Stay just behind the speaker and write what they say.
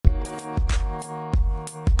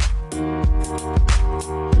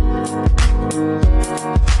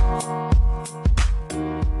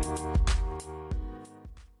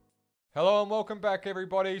welcome back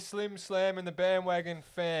everybody. Slim Slam and the Bandwagon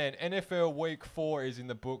Fan. NFL Week 4 is in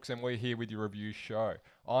the books and we're here with your review show.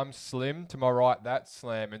 I'm Slim, to my right that's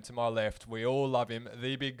Slam, and to my left we all love him,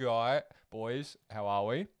 the big guy. Boys, how are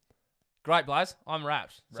we? Great, Blaze. I'm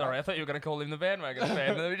Raps. Sorry, I thought you were going to call him the Bandwagon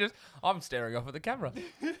Fan. I'm staring off at the camera.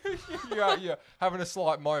 You're having a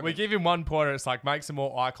slight moment. We give him 1 pointer. It's like, make some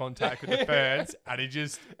more eye contact with the fans. And he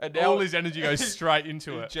just, And now- all his energy goes straight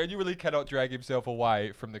into He it. genuinely cannot drag himself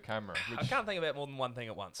away from the camera. I can't think about more than one thing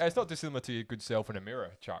at once. It's not dissimilar to your good self in a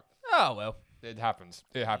mirror, Chuck. Oh, well. It happens.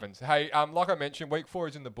 It happens. Hey, like I mentioned, Week 4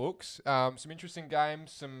 is in the books. Some interesting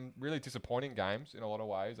games, some really disappointing games in a lot of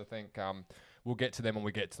ways. I think we'll get to them when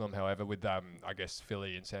we get to them. However, with I guess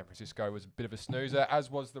Philly and San Francisco was a bit of a snoozer,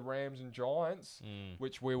 as was the Rams and Giants,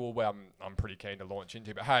 which we will. I'm pretty keen to launch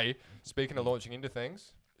into. But hey, speaking of launching into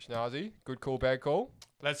things, Schnazzy, good call, bad call.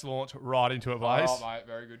 Let's launch right into it, Blaze. Oh, mate,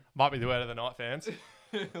 very good. Might be the word of the night, fans.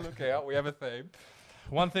 Look out, we have a theme.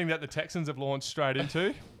 One thing that the Texans have launched straight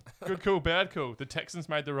into. Good call, bad call. The Texans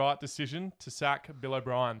made the right decision to sack Bill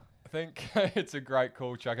O'Brien. I think it's a great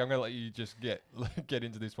call, Chuck. I'm going to let you just get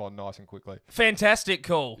into this one nice and quickly. Fantastic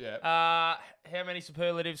call. Yeah. How many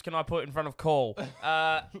superlatives can I put in front of call?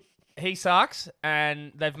 He sucks,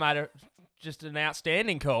 and they've made just an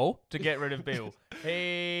outstanding call to get rid of Bill.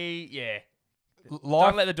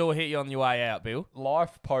 Don't let the door hit you on your way out, Bill.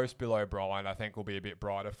 Life post Bill O'Brien, I think, will be a bit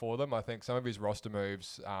brighter for them. I think some of his roster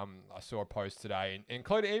moves, I saw a post today,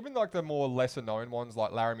 including even like the more lesser known ones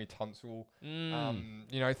like Laramie Tunsil,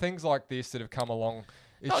 things like this that have come along.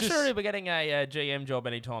 Not sure he'll be getting a GM job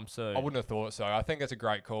anytime soon. I wouldn't have thought so. I think that's a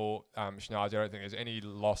great call, Schnazzy. I don't think there's any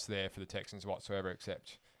loss there for the Texans whatsoever,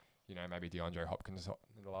 except maybe DeAndre Hopkins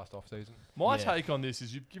in the last offseason. My take on this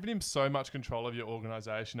is you've given him so much control of your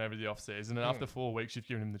organisation over the offseason, and after 4 weeks, you've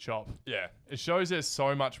given him the chop. Yeah. It shows there's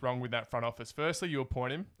so much wrong with that front office. Firstly, you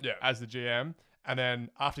appoint him as the GM, and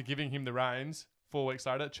then after giving him the reins, 4 weeks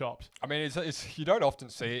later, chopped. I mean, it's you don't often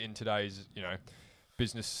see it in today's,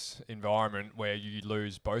 business environment where you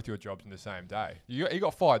lose both your jobs in the same day. You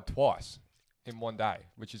got fired twice in 1 day,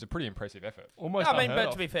 which is a pretty impressive effort. Almost but unheard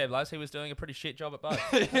of. to be fair, Blaze, he was doing a pretty shit job at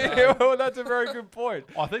both. Yeah, well, that's a very good point.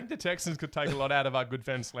 I think the Texans could take a lot out of our good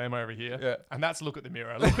friend Slam over here. Yeah. And that's look at the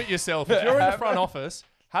mirror. Look at yourself. If you're in the front office,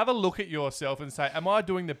 have a look at yourself and say, am I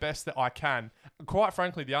doing the best that I can? And quite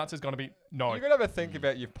frankly, the answer is going to be no. You're going to have a think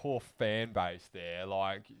about your poor fan base there.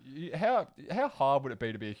 Like, how hard would it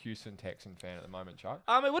be to be a Houston Texan fan at the moment, Chuck?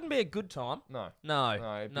 It wouldn't be a good time. No, No,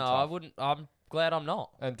 it'd be I tough. wouldn't. I'm glad I'm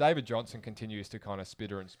not. And David Johnson continues to kind of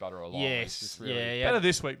spitter and sputter along. It's Yes, just really yeah. Better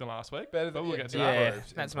this week than last week. Better but than- we'll get to yeah. that.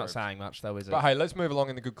 Improved, That's not improved. saying much, though, is it? But hey, let's move along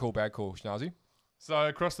in the good call, bad call, Schnazzy. So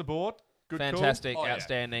across the board, good Fantastic, call. Oh, yeah.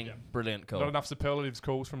 outstanding, brilliant call. Not enough superlatives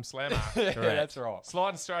calls from Slammer. Yeah, that's right.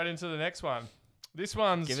 Sliding straight into the next one. This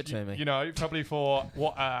one's, Give it to me. Probably for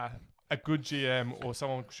what a good GM or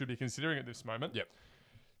someone should be considering at this moment. Yep.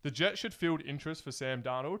 The Jets should field interest for Sam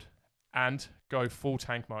Darnold and go full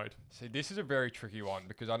tank mode. See, this is a very tricky one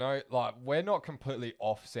because I know, we're not completely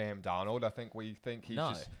off Sam Darnold. I think we think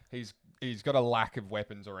he's got a lack of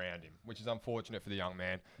weapons around him, which is unfortunate for the young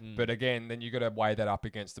man. But again, then you got to weigh that up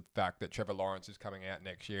against the fact that Trevor Lawrence is coming out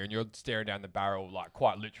next year, and you're staring down the barrel,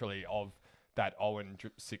 quite literally, of that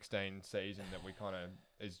 0-16 season that we kind of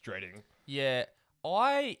is dreading. Yeah,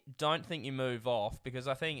 I don't think you move off because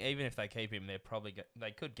I think even if they keep him,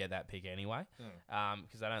 they could get that pick anyway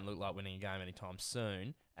because they don't look like winning a game anytime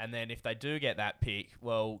soon. And then if they do get that pick,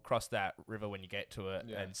 well, cross that river when you get to it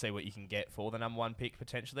and see what you can get for the number 1 pick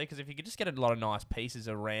potentially. Because if you could just get a lot of nice pieces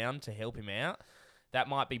around to help him out, that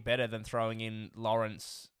might be better than throwing in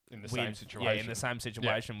Lawrence In the same situation. Yeah, in the same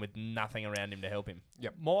situation with nothing around him to help him.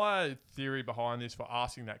 Yep. My theory behind this for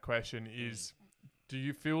asking that question is, do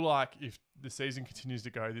you feel like if the season continues to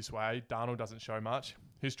go this way, Darnold doesn't show much,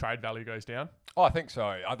 his trade value goes down? Oh, I think so.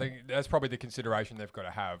 I think that's probably the consideration they've got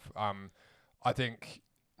to have. I think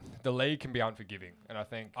the league can be unforgiving, and I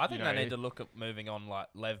think they need to look at moving on like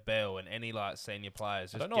Lev Bell and any senior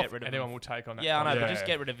players. I Just don't know get if rid of anyone them. will take on that. Yeah, I know, concept. but just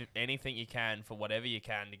get rid of anything you can for whatever you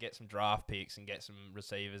can to get some draft picks and get some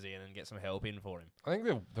receivers in and get some help in for him. I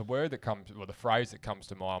think the word that comes, the phrase that comes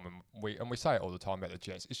to mind when we say it all the time about the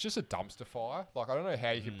Jets, it's just a dumpster fire. I don't know how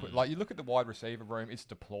you can put, you look at the wide receiver room, it's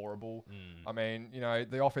deplorable. I mean,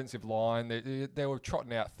 the offensive line, they were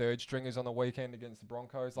trotting out third stringers on the weekend against the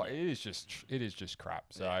Broncos. It is just crap.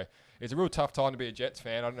 So it's a real tough time to be a Jets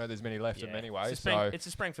fan. I don't know there's many left of them anyway. It's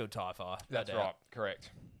a Springfield tie fire. That's right, correct.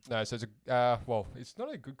 No, so it's it's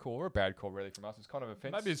not a good call or a bad call really from us. It's kind of a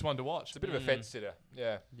fence. Maybe it's one to watch. It's a bit of a fence sitter.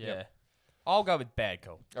 Yeah. Yeah. Yep. I'll go with bad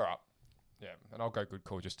call. All right. Yeah, and I'll go good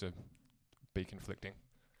call just to be conflicting.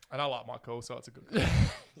 And I like my call, so it's a good call.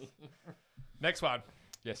 Next one.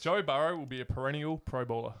 Yes. Joe Burrow will be a perennial Pro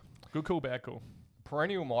Bowler. Good call, bad call.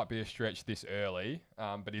 Perennial might be a stretch this early,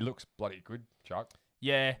 but he looks bloody good, Chuck.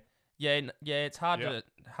 Yeah. It's hard Yep.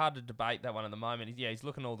 to debate that one at the moment. Yeah, he's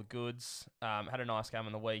looking all the goods. Had a nice game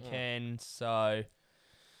on the weekend, so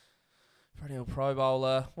perennial Pro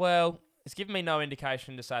Bowler. Well, it's given me no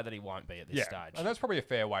indication to say that he won't be at this stage. And that's probably a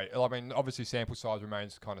fair way. I mean, obviously sample size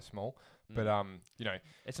remains kind of small, but you know,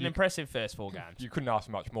 It's an impressive first 4 games. you couldn't ask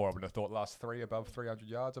for much more. I would have thought last 3 above 300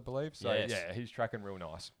 yards, I believe. So Yes. yeah, he's tracking real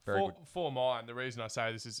nice. Very good. For mine, the reason I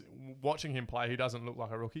say this is watching him play, he doesn't look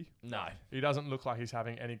like a rookie. No. He doesn't look like he's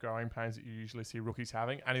having any growing pains that you usually see rookies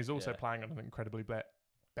having. And he's also Yeah. playing on an incredibly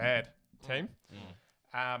bad team.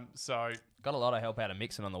 So Got a lot of help out of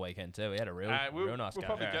Mixon on the weekend too. He had a real nice we'll game.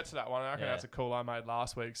 probably get to that one. I reckon Yeah. that's a call I made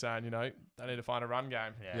last week saying, they need to find a run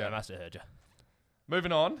game. Yeah, Yeah. they must have heard you.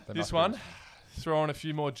 Moving on, They this must one, throwing a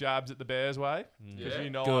few more jabs at the Bears way. Because Yeah. you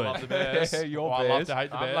know Good. I love the Bears. Your Well, I love Bears. to hate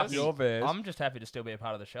the I'm Bears. lucky. Your Bears. I'm just happy to still be a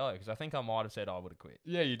part of the show because I think I might have said I would have quit.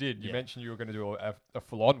 Yeah, you did. You Yeah. mentioned you were going to do a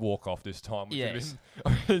full-on walk-off this time. Which Yes.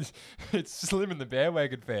 it's Slim and the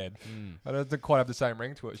Bandwagon fan. I don't quite have the same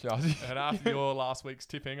ring to it, Shazzy. And after your last week's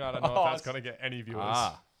tipping, I don't know Oh, if that's going to get any viewers.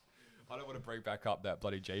 I don't want to bring back up that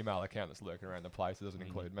bloody Gmail account that's lurking around the place. It doesn't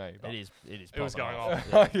include me. But It is. It was popping going off.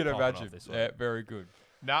 off. I can popping off imagine. this Yeah, week. very good.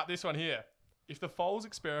 Now, this one here. If the Foles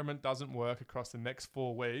experiment doesn't work across the next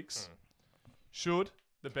 4 weeks, should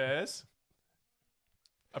the Bears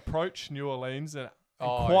approach New Orleans and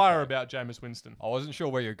Oh, inquire okay. about Jameis Winston? I wasn't sure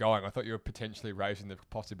where you're going. I thought you were potentially raising the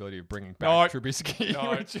possibility of bringing No. back Trubisky,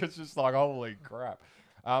 No. which is just like, holy crap.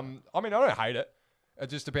 I mean, I don't hate it. It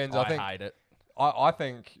just depends. I think hate it. I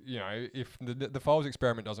think, if the Foles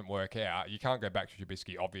experiment doesn't work out, you can't go back to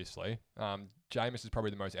Trubisky, obviously. Jameis is probably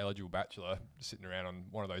the most eligible bachelor sitting around on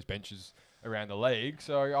one of those benches around the league.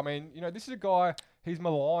 So, I mean, this is a guy, he's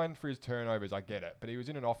maligned for his turnovers, I get it. But he was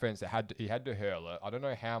in an offense that he had to hurl it. I don't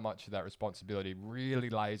know how much of that responsibility really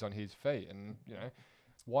lays on his feet. And,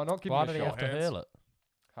 why not give Why him a did he shot? have to hurl it?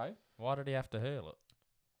 Hey? Why did he have to hurl it?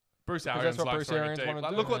 Bruce 'Cause Arians that's what likes Bruce throwing it Arians deep. wanna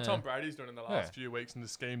Like, do. look what Yeah. Tom Brady's doing in the last Yeah. few weeks in the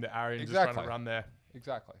scheme that Arians is Exactly. trying to run there.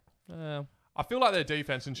 Exactly. I feel like their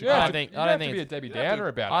defense in You Chicago. don't I have think- to, I you don't don't have think to be a it's- Debbie you don't have Downer to-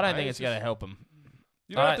 about it. I don't mate. think it's going to help him.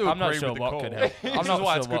 You don't have to I'm not agree sure with the what call. could help. This I'm is not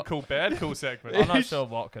why sure it's good, what- cool, bad, cool segment. I'm not sure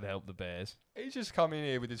what could help the Bears. He's just come in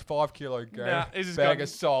here with his 5 kilo Nah, he's just bag got- of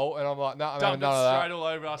salt, and I'm like, no, I'm having Dumped it none of straight that. all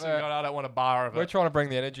over us Yeah. and gone, I don't want a bar of We're it. trying to bring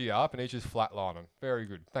the energy up, and he's just flatlining. Very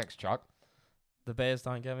good. Thanks, Chuck. The Bears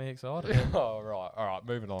don't get me excited. All right.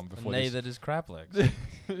 Moving on before Neither does crab legs.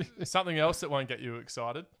 Something else that won't get you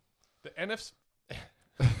excited. The NFC...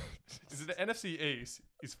 the NFC East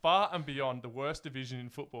is far and beyond the worst division in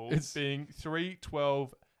football, It's- being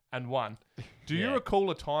 3-12-1. Do you Yeah. recall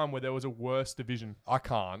a time where there was a worse division? I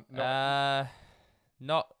can't. No.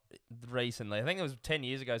 Not recently. I think it was 10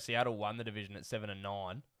 years ago. Seattle won the division at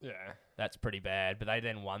 7-9. Yeah. That's pretty bad. But they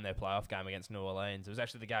then won their playoff game against New Orleans. It was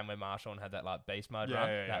actually the game where Marshawn had that beast mode Yeah, run.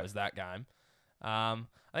 yeah, yeah. That was that game. I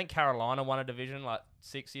think Carolina won a division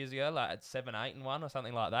 6 years ago, at 7-8-1 or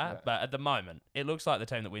something like that. Yeah. But at the moment, it looks like the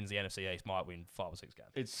team that wins the NFC East might win 5 or 6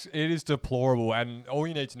 games. It is deplorable, and all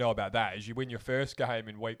you need to know about that is you win your first game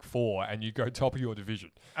in week 4, and you go top of your division.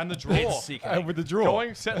 And the draw. It's sickening. And with the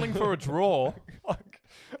draw. Settling for a draw.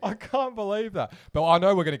 I can't believe that. But I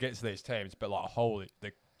know we're going to get to these teams, but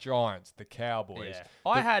the Giants, the Cowboys. Yeah.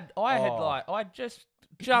 I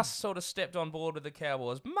just sort of stepped on board with the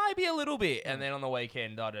Cowboys, maybe a little bit, and then on the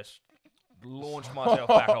weekend I just launched myself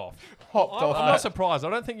back off. Hopped I'm off. not surprised. I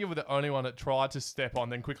don't think you were the only one that tried to step on,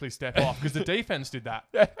 then quickly step off, because the defense did that.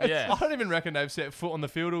 Yeah. I don't even reckon they've set foot on the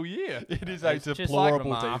field all year. It is a It's just deplorable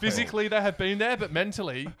remarkable. defense. Physically, they have been there, but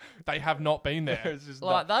mentally, they have not been there. It's just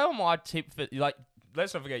Like they were my tip for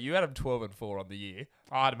let's not forget you had them 12-4 on the year.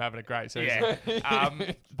 I had them having a great season. Yeah.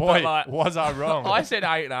 Boy, but, like, was I wrong. I said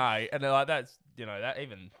 8-8, and they're like, that's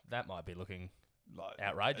that might be looking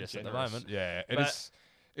outrageous at the generous. moment. Yeah, But-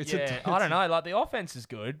 it's Yeah, I don't know. Like the offense is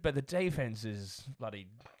good, but the defense is bloody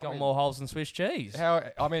got more holes than Swiss cheese. How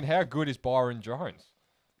good is Byron Jones?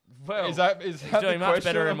 Well, Is that he's the doing much question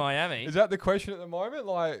better at in the- Miami. Is that the question at the moment?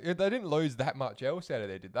 Like they didn't lose that much else out of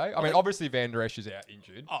there, did they? I mean, obviously Van Der Esch is out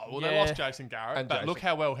injured. Oh, well, they Yeah. lost Jason Garrett, And but Jason. look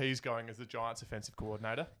how well he's going as the Giants' offensive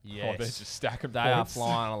coordinator. Yes, they're just stacking they are points.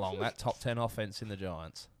 flying along. That top 10 offense in the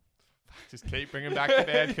Giants. Just keep bringing back the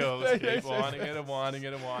bad calls. Keep winding it and winding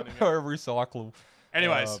it and winding it. Recycle.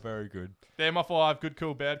 Anyways, very good. they're my 5 good,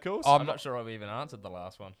 cool, bad calls. I'm not sure I've even answered the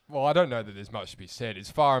last one. Well, I don't know that there's much to be said. It's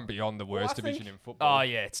far and beyond the worst I division think- in football. Oh,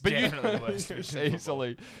 yeah, it's But you- definitely the worst. it's division in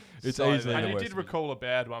football. it's So- easily and the you worst did division. recall a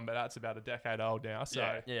bad one, but that's about a decade old now.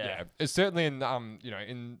 So Yeah. It's certainly in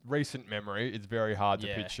in recent memory, it's very hard to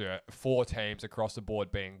Yeah. picture 4 teams across the board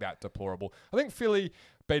being that deplorable. I think Philly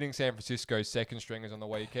beating San Francisco's second stringers on the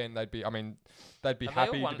weekend, they'd be Have they all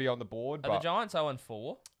happy to won- be on the board. Are the But Giants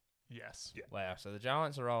 0-4? yes, Wow, so the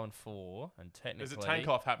Giants are 0-4, and technically there's a tank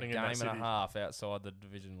off happening a in game that and a city. half outside the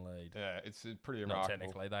division lead. yeah, it's pretty Not remarkable.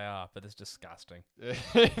 technically, they are, but it's disgusting.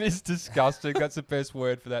 It is disgusting. That's the best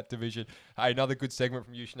word for that division. Hey, another good segment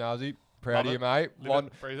from you, Shinazi. Proud Love of you, it. mate. Live One,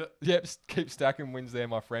 it, breathe it. yep, keep stacking wins there,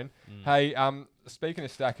 my friend. Mm. Hey, speaking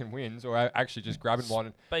of stacking wins, or actually just grabbing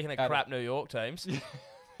one, Speaking of Adam. crap New York teams,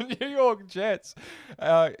 New York Jets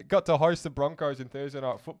got to host the Broncos in Thursday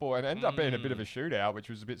Night Football and ended up being a bit of a shootout, which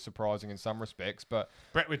was a bit surprising in some respects. But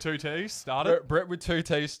Brett with 2 T's started. Brett with 2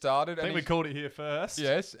 T's started. I think and we he's- called it here first.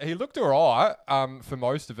 Yes, he looked all right for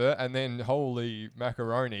most of it, and then holy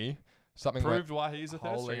macaroni, something went, Proved why he's a third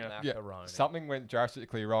holy stringer. macaroni. something went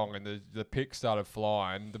drastically wrong, and the pick started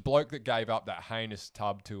flying. The bloke that gave up that heinous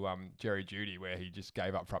tub to Jerry Jeudy, where he just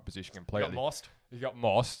gave up front position completely. Got lost. He got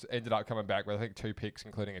mossed, ended up coming back with I think 2 picks,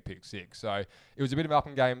 including a pick 6. So it was a bit of an up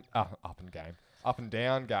and down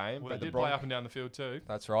game. Well, but they the did play up and down the field too.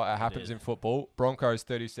 That's right. It happens did. in football. Broncos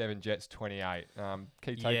 37, Jets 28.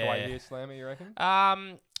 Key takeaway Yeah. here, Slammer, you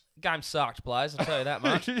reckon? Game sucked, players, I'll tell you that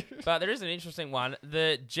much. But there is an interesting one.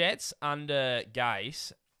 The Jets under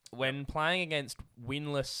Gase, when playing against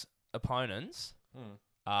winless opponents,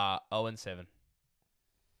 are 0-7.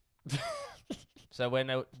 So when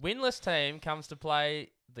a winless team comes to play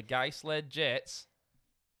the Gase-led Jets,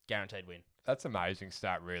 guaranteed win. That's amazing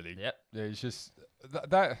stat, really. Yep. Yeah, it's just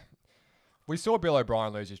that. We saw Bill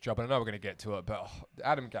O'Brien lose his job, and I know we're going to get to it, but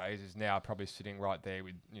Adam Gase is now probably sitting right there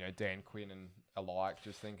with Dan Quinn and alike,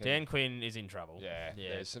 just thinking. Dan Quinn is in trouble. Yeah,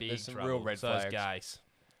 there's big some trouble. real red so is flags. Gase.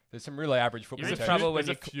 There's some really average football You're in teams. trouble when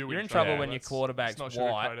There's a few you're in in trouble trouble. when your Let's quarterback's not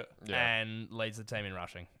white sugarcoat it. Yeah. and leads the team in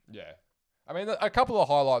rushing. Yeah. I mean, a couple of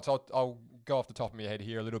highlights. I'll go off the top of my head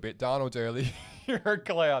here a little bit. Darnold's early, you're a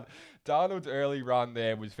clown. Darnold's early run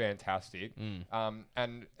there was fantastic.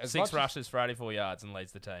 And as 6 much as- rushes for 84 yards and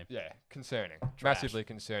leads the team. yeah, concerning, massively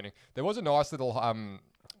concerning. There was a nice little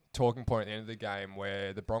talking point at the end of the game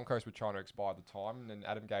where the Broncos were trying to expire the time, and then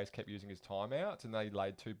Adam Gase kept using his timeouts, and they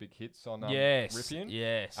laid 2 big hits on Yes. Ripien.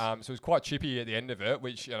 Yes. So it was quite chippy at the end of it,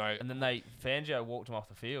 which and then Fangio walked him off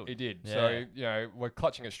the field. he did. Yeah. So we're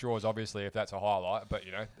clutching at straws, obviously, if that's a highlight. But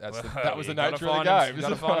Well, that was the you gotta nature of the find game. him- You got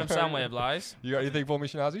to find him somewhere, Blaze. You got anything for me,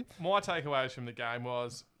 Shinazi? My takeaways from the game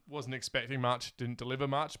wasn't expecting much, didn't deliver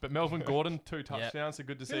much, but Melvin Gordon 2 touchdowns, so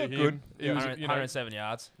good to see looked him. good. It was, 107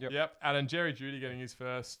 yards. Yep. and then Jerry Jeudy getting his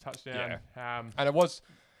first touchdown. And it was,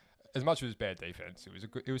 as much as it was bad defense,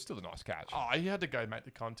 it was still a nice catch. Oh, he had to go make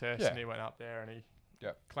the contest, Yeah. and he went up there and he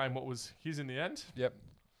Yep. claimed what was his in the end. Yep.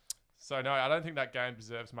 So no, I don't think that game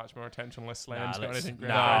deserves much more attention unless Slams got anything no,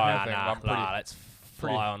 groundbreaking. no. I'm pretty- let's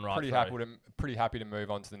fly on right through. Pretty happy to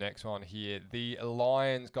move on to the next one here. The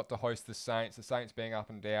Lions got to host the Saints. The Saints being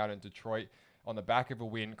up and down, and Detroit on the back of a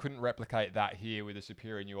win couldn't replicate that here with a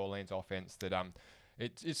superior New Orleans offense. That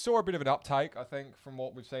it saw a bit of an uptake, I think, from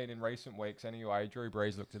what we've seen in recent weeks. Anyway, Drew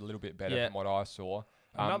Brees looked a little bit better Yeah. from what I saw.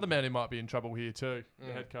 Another man who might be in trouble here too,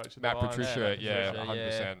 the head coach of Matt the Lions. Patricia, Yeah,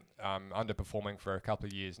 100%. Underperforming for a couple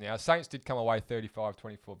of years now. Saints did come away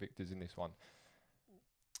 35-24 victors in this one.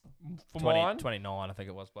 For 20, mine, 29, I think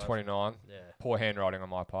it was. Blaze. 29. Yeah. Poor handwriting on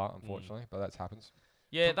my part, unfortunately, but that happens.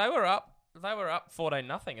 Yeah, they were up. They were up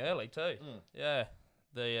 14-0 early too. Yeah,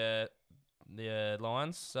 the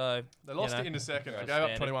Lions. So they lost you it in know, a second. They that's gave up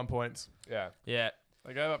standard. 21 points. Yeah. Yeah,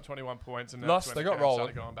 They gave up 21 points and Lost, that's they when got the game rolling.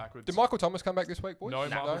 started going backwards. Did Michael Thomas come back this week, boys? No,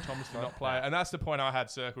 Michael Thomas did not play, and that's the point I had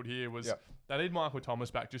circled here was Yep. they need Michael Thomas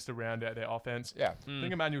back just to round out their offense. Yeah. I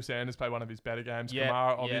think Emmanuel Sanders played one of his better games. Yeah,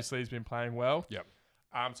 Kamara yeah. obviously has been playing well. Yep.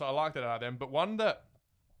 So I like that out of them. But one that,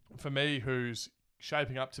 for me, who's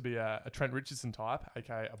shaping up to be a Trent Richardson type,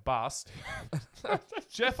 aka a bust,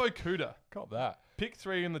 Jeff Okuda, Got that. pick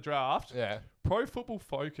 3 in the draft. Yeah. Pro Football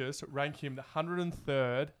Focus rank him the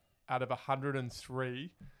 103rd out of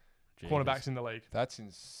 103 cornerbacks in the league. That's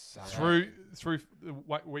insane. Through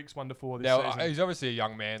weeks 1 to 4 this Now, season. he's obviously a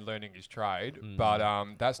young man learning his trade, but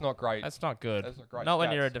that's not great. that's not good. That's not great Not when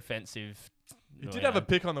stats. you're a defensive. He did have a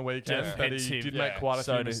pick on the weekend, but he defensive, did yeah, make quite a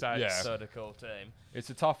few mistakes. yeah. So to call team. It's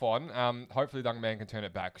a tough one. Hopefully, the young man can turn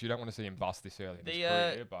it back because you don't want to see him bust this early in his The,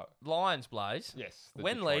 career. But Lions, Blaze, yes, the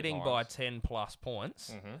when Detroit leading Lions. by 10 plus points,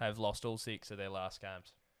 Mhm. have lost all 6 of their last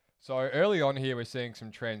games. So early on here, we're seeing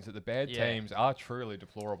some trends that the bad Yeah. teams are truly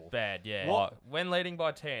deplorable. Bad, yeah. What? When leading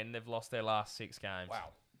by 10, they've lost their last 6 games. Wow.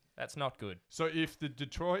 That's not good. So if the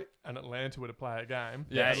Detroit and Atlanta were to play a game,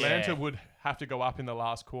 Yeah. Atlanta Yeah. would have to go up in the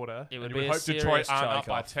last quarter. It and would you be a hope Detroit serious aren't up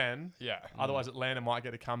by choke-off. 10. Yeah. Otherwise, Atlanta might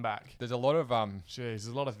get a comeback. There's a lot of Jeez, there's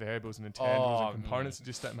a lot of variables and intangibles Oh, and components that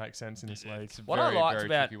just don't make sense in this league. it's a What very, I liked very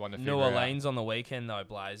about tricky one to New figure out. Orleans on the weekend, though,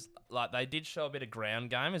 Blaze, like they did show a bit of ground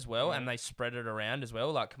game as well, and they spread it around as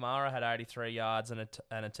well. Like Kamara had 83 yards and a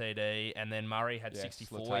TD, and then Murray had Yes,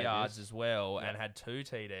 64 Latavius. yards as well, Yeah. and had 2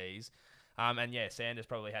 TDs. And yeah, Sanders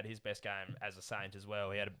probably had his best game as a Saint as well.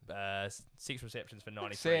 He had 6 receptions for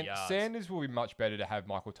 93 yards. Sanders will be much better to have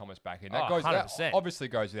Michael Thomas back in. That Oh, goes that 100%. obviously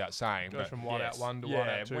goes without saying. Goes But from 1 yes. out 1 to 1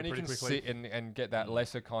 yeah, out 2 when he pretty can quickly. sit and get that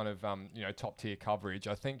lesser kind of top tier coverage,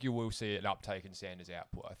 I think you will see an uptake in Sanders'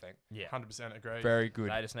 output. I think 100% agree. very good.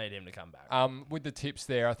 They just need him to come back. With the tips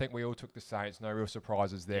there, I think we all took the Saints. No real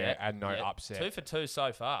surprises there, and no upset. 2 for 2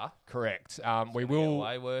 so far. Correct. We Gonna get will.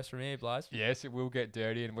 way worse from here, Blaze. Yes, it will get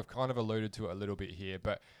dirty, and we've kind of alluded to it a little bit here,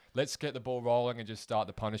 but let's get the ball rolling and just start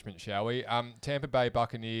the punishment, shall we? Tampa Bay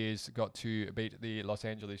Buccaneers got to beat the Los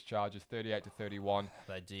Angeles Chargers 38-31.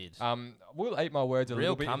 They did. We'll eat my words a Real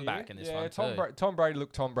little bit comeback here. in this yeah, one too. Tom Brady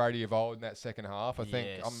looked Tom Brady of old in that second half. I think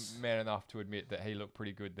Yes. I'm man enough to admit that he looked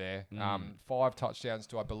pretty good there. Mm. 5 touchdowns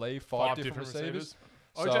to, I believe, five different receivers.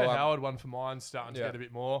 OJ So, Howard, one for mine, starting to yeah. get a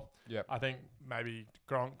bit more. Yep. I think maybe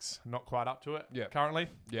Gronk's not quite up to it Yep. currently.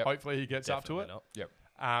 Yep. Hopefully he gets up to it. Definitely not. Yep.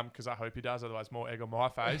 Because I hope he does, otherwise more egg on my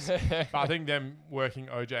face. But I think them working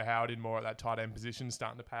OJ Howard in more at that tight end position is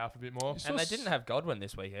starting to pay off a bit more. And they didn't have Godwin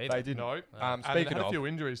this week either. They didn't. No. Speaking And they had of, a few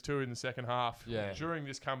injuries too in the second half Yeah. during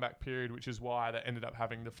this comeback period, which is why they ended up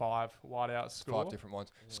having the 5 wideouts score. 5 different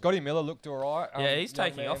ones. Scotty Miller looked all right. Yeah, he's young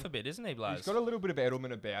taking man. off a bit, isn't he, Blaze? He's got a little bit of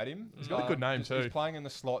Edelman about him. He's got a good name he's too. playing in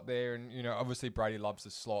the slot there, and obviously Brady loves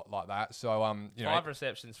the slot like that. So 5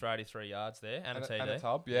 receptions for 83 yards there and a TD. and a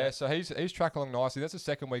tub. Yeah, so he's tracking along nicely. That's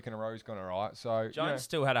the second week in a row he's gone all right. So Jones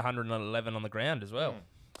still had 111 on the ground as well.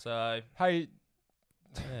 So, hey,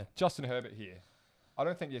 yeah. Justin Herbert here. I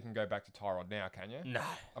don't think you can go back to Tyrod now, can you? No.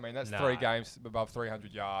 I mean, that's No. 3 games above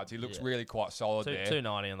 300 yards. He looks Yeah. really quite solid there.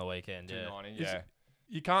 290 on the weekend, yeah. 290, Is- yeah.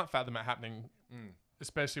 You can't fathom it happening, Mm.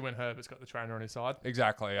 especially when Herbert's got the trainer on his side.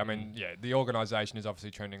 Exactly. I mean, yeah, the organisation is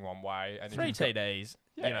obviously trending one way. And if 3 you've got- TDs,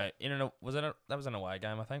 Yeah. that was an away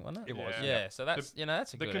game, I think, wasn't it? It was, Yeah, so that's,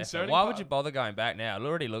 that's a the good effort. concerning Why would part- you bother going back now? It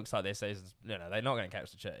already looks like their season's, they're not going to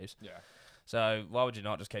catch the Chiefs. Yeah. So why would you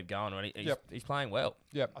not just keep going when he's playing well?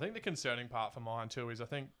 Yep. I think the concerning part for mine too is I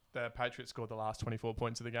think the Patriots scored the last 24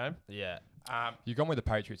 points of the game. Yeah. Um, You've gone with the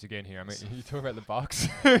Patriots again here. I mean, you're talking about the Bucks.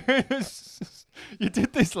 You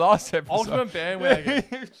did this last episode. Ultimate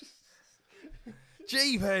bandwagon.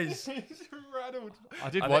 Jeepers. He's rattled. I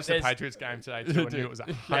did I watch the think there's- Patriots game today too and knew it was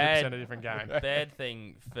 100% Bad- a different game. Bad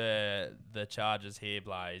thing for the Chargers here,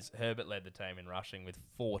 Blaze. Herbert led the team in rushing with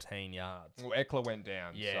 14 yards. Well, Eckler went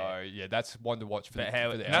down. Yeah. So, yeah, that's one to watch for But the,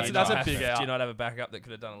 how, for the do That's- you that's not a have- big out. Do you not have a backup that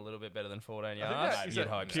could have done a little bit better than 14 I think yards? that- is You'd it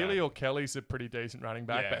hope so. Keely or Kelly's a pretty decent running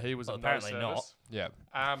back, Yeah. but he was Well, on no apparently not. service.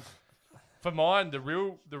 Yeah. For mine, the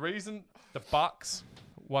reason the Bucks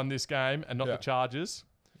won this game and not Yeah. the Chargers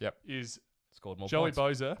Yep. is Scored more Joey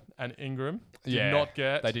points. Bosa and Ingram did Yeah, not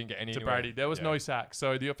get They didn't get any to anywhere. Brady. There was Yeah. no sacks,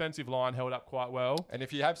 so the offensive line held up quite well. And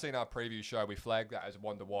if you have seen our preview show, we flagged that as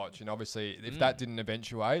one to watch. And obviously, if that didn't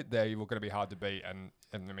eventuate, they were going to be hard to beat. And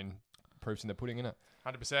I mean, proofs in the pudding, innit?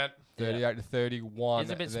 100%. 38-31.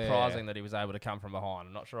 It's a bit there. surprising that he was able to come from behind.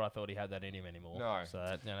 I'm not sure I thought he had that in him anymore. No. So,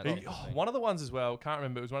 that's He- interesting. one of the ones as well, can't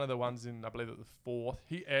remember, it was one of the ones in, I believe, the 4th.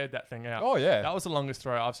 He aired that thing out. Oh, yeah. That was the longest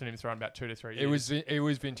throw I've seen him throw in about 2 to 3 years. It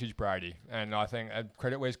was vintage Brady, and I think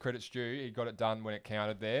credit where's credit's due. He got it done when it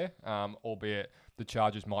counted there, albeit the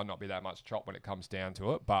Chargers might not be that much chop when it comes down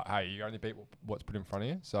to it. But hey, you only beat what's put in front of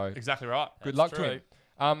you, so Exactly right. good That's luck true. to him.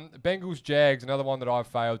 Bengals Jags, another one that I've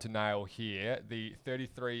failed to nail here. The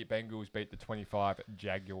 33 Bengals beat the 25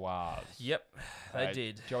 Jaguars. Yep, they Uh,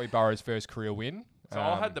 did. Joey Burrow's first career win. So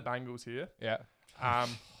I had the Bengals here. Yeah.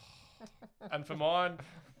 And for mine,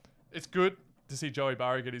 it's good to see Joey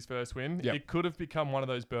Burrow get his first win. Yep. It could have become one of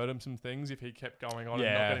those burdensome things if he kept going on and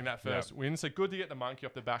Yeah, not getting that first win. So good to get the monkey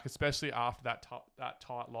off the back, especially after that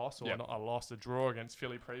tight loss, or Yep. not a loss, a draw against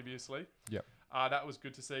Philly previously. Yep. That was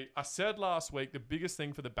good to see. I said last week the biggest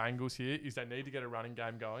thing for the Bengals here is they need to get a running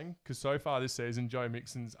game going because so far this season, Joe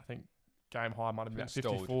Mixon's, I think, game high might have been about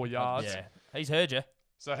Installed. 54 yards. Yeah, he's heard you.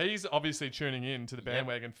 So he's obviously tuning in to the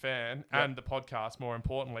bandwagon fan and the podcast, more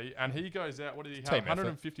importantly. And he goes out, what did he have? Team effort.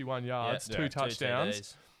 151 yards, Yeah. 2 Yeah, touchdowns,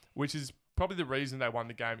 TDs. which is probably the reason they won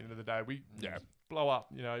the game at the end of the day. We Yeah. blow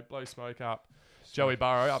up, blow smoke up. Joey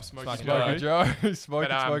Burrow up Smoky Smoky Joe. Joe. Smoky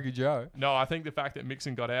But, Smoky Joe. No, I think the fact that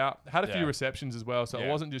Mixon got out, had a Yeah. few receptions as well, so it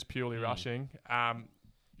Yeah. wasn't just purely rushing.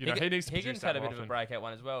 He needs to produce Higgins that had a more bit of a often. breakout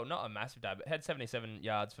one as well. Not a massive day, but had 77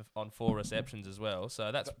 yards on 4 receptions as well.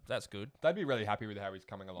 So that's good. They'd be really happy with how he's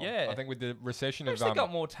coming along. Yeah. I think with the recession They've of actually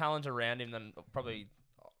got more talent around him than probably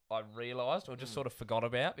I realised or just sort of forgot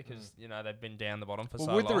about because, they've been down the bottom for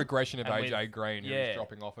so with long. the regression of And AJ Green, who's yeah.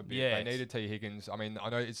 dropping off a bit, Yes. they needed T. Higgins. I mean, I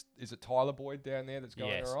know is it Tyler Boyd down there that's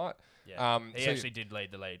going Yes. all right? Yeah. He so- actually did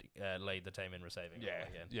lead the team in receiving. Yeah,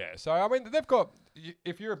 again. yeah. So I mean, they've got.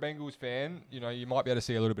 If you're a Bengals fan, you might be able to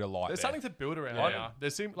see a little bit of light. There's there. something to build around Yeah. now. There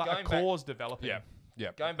seems like a Going back- core's developing. Yeah,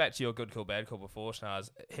 yeah. Going back to your good call, bad call before, Schnars,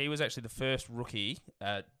 he was actually the first rookie,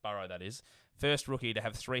 Burrow that is, first rookie to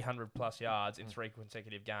have 300 plus yards in 3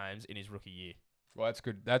 consecutive games in his rookie year. Well, that's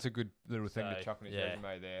good. That's a good little thing to So, chuck in his yeah,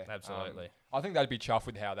 resume there. absolutely. I think they'd be chuffed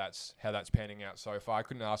with how that's panning out so far. I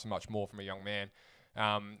couldn't ask for much more from a young man.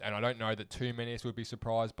 And I don't know that too many of us would be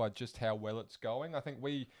surprised by just how well it's going. I think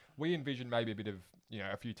we envision maybe a bit of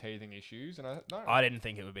a few teething issues, and I didn't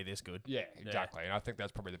think it would be this good. yeah, exactly. And I think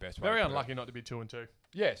that's probably the best way. Very to put it. unlucky not to be 2-2.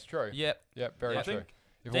 Yes, true. Yep. Yep, very Yeah. I true. think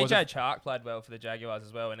If it was a- DJ Chark played well for the Jaguars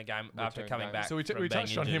as well in a game after Return coming game. back. So we from being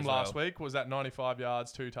touched on injured him as last well. week. Was that 95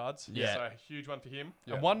 yards, 2 tuds? Yeah. So a huge one for him.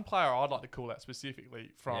 Yeah. And one player I'd like to call out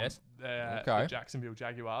specifically from Yes. the Okay. Jacksonville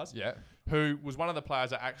Jaguars, yeah. who was one of the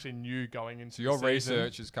players I actually knew going into So your the season.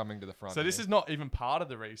 research is coming to the front. So this here. is not even part of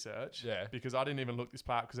the research. Yeah. Because I didn't even look this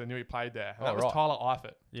part because I knew he played there. And Oh, that was right. Tyler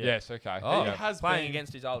Eifert. Yeah. Yes. Okay. Oh, He has playing been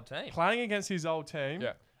against his old team. playing against his old team.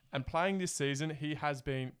 Yeah. And playing this season, he has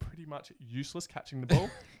been pretty much useless catching the ball.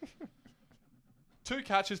 2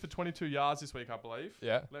 catches for 22 yards this week, I believe.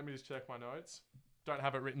 Yeah. Let me just check my notes. Don't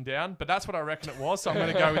have it written down, but that's what I reckon it was, so I'm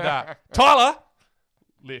going to go with that. Tyler,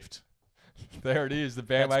 lift. There it is. The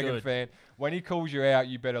bandwagon good. fan. When he calls you out,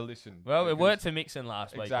 you better listen. Well, it because worked for Mixon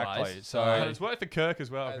last week, Exactly. guys. So- And it's worked for Kirk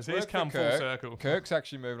as well, It's because he's worked for come full Kirk. circle. Kirk's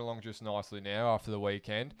actually moving along just nicely now after the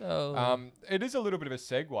weekend. Oh. It is a little bit of a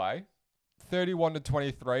segue.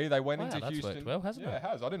 31-23. They went Wow, into that's Houston. worked well, hasn't yeah, it? it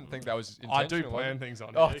has. I didn't think that was I intentional. do plan things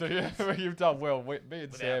on Oh, it. do you? You've done well. Me and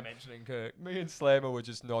Without Sam. mentioning Kirk. Me and Slammer were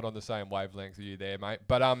just not on the same wavelength as you there, mate.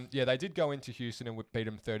 But yeah, they did go into Houston and beat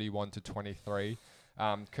them 31-23.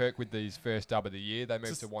 Kirk with his first dub of the year. They moved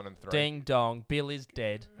Just to 1-3. Ding dong, Bill is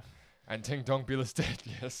dead. And Ting Dong Bill is dead.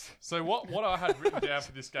 Yes. So what I had written down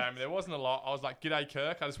for this game, there wasn't a lot. I was like, g'day,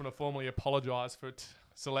 Kirk. I just want to formally apologise for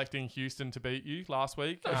selecting Houston to beat you last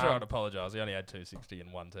week. I'm sure I'd apologise. He only had 260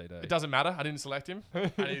 and 1 TD. It doesn't matter. I didn't select him,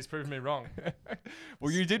 and he's proven me wrong.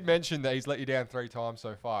 Well, you did mention that he's let you down 3 times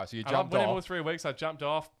so far, so you And I've jumped winning all off. 3 weeks. I jumped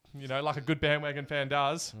off, like a good bandwagon fan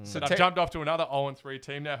does. So But I've jumped off to another 0-3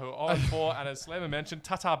 team now who are 0-4, and as Slammer mentioned,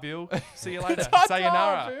 Tata Bill. See you later.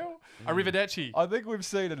 Sayonara. Bill. Arrivederci. I think we've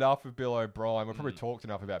seen enough of Bill O'Brien. We've probably talked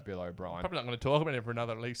enough about Bill O'Brien. Probably not going to talk about it for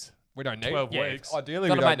another at least. We don't need 12 Yeah, weeks. Ideally,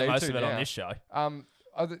 Got we to don't make the need most to of it now. on this show.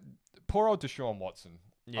 Poor old Deshaun Watson.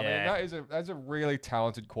 I mean, Yeah. that's a really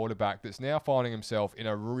talented quarterback that's now finding himself in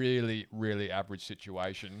a really, really average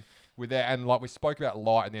situation. With that, and like we spoke about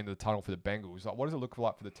light at the end of the tunnel for the Bengals. Like, what does it look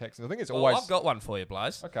like for the Texans? I think it's Well, always I've got one for you,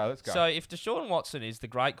 Blaze. okay. Let's go. So if Deshaun Watson is the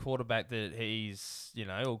great quarterback that he's,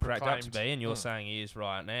 all cracked up to Proclaimed. be, and you're saying he is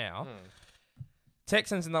right now, Hmm.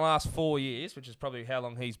 Texans in the last 4 years, which is probably how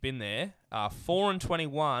long he's been there, are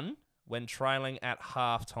 4-21 when trailing at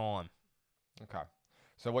half time. Okay.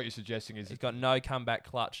 So what you're suggesting is He's got no comeback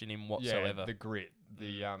clutch in him whatsoever. the grit,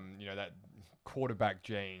 the that quarterback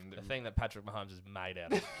gene. The thing that Patrick Mahomes is made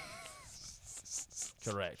out of.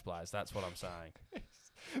 Correct, Blaze. That's what I'm saying.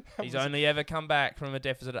 He's only ever come back from a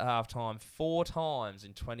deficit at halftime 4 times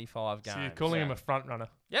in 25 games. So you're calling him a front runner.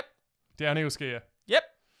 Yep. Downhill skier. Yep.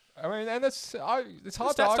 I mean, and it's hard The to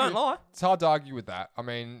stats argue. don't lie. It's hard to argue with that. I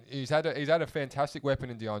mean, he's had a fantastic weapon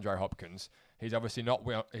in DeAndre Hopkins. He's obviously not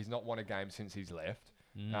won a game since he's left.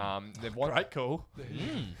 They've won. Great call.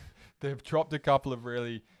 They've dropped a couple of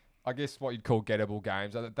really, I guess, what you'd call gettable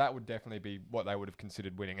games. That would definitely be what they would have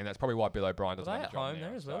considered winning, and that's probably why Bill O'Brien Were doesn't they have at a job home now,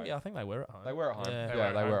 there as well? so- Yeah, I think they were at home. They were at home. Yeah.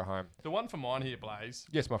 Yeah, they were at home. The one for mine here, Blaze.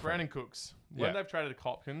 Yes, my friend. Brandon Cooks. When Yeah. they've traded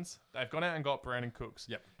Hopkins, they've gone out and got Brandon Cooks.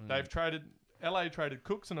 Yep. They've traded LA traded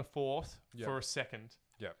Cooks and a 4th Yep. for a 2nd.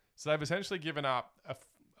 Yep. So they've essentially given up a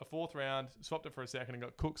 4th round, swapped it for a 2nd, and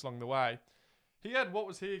got Cooks along the way. He had what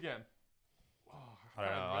was he again? Oh, I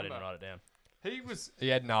don't know. can't I didn't remember. write it down. He was. He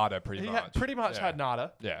had nada pretty He much. had pretty much Yeah. had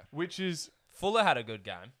nada, Yeah. which is Fuller had a good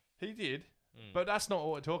game. he did, but that's not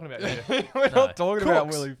what we're talking about here. We're No. not talking about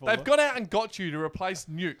Cooks, Willie Fuller. they've gone out and got you to replace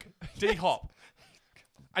Nuke, D Hop,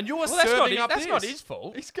 and you're Well, that's serving up that's not this. his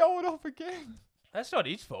fault. He's going off again. That's not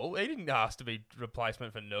his fault. He didn't ask to be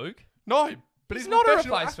replacement for Nuke. No, but He's he's not a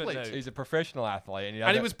professional replacement, athlete. Nuke. He's a professional athlete, and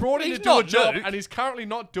And he was brought in He's to do a not job, Nuke. and he's currently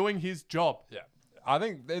not doing his job. Yeah, I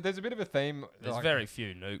think there's a bit of a theme. There's like, very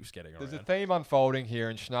few Nukes getting around. There's a theme unfolding here,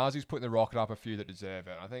 and Schnazzy's putting the rocket up a few that deserve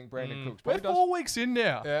it. I think Brandon Cooks We're probably does. 4 weeks in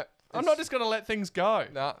now. Yeah, I'm not just going to let things go.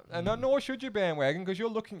 Nah, and nor should you bandwagon because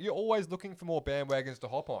you're always looking for more bandwagons to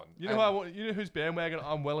hop on. You know who I want, you know whose bandwagon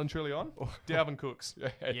I'm well and truly on? Dalvin Cooks. Yeah,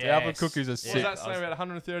 Yes. Dalvin Cook is a What sick. was that saying about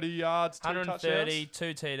 130 yards, 2 130,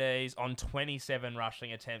 touchdowns? 2 TDs on 27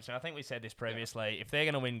 rushing attempts. And I think we said this previously. If they're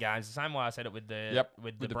going to win games, the same way I said it with the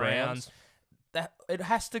with the the Browns, Browns. that it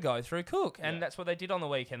has to go through Cook, and that's what they did on the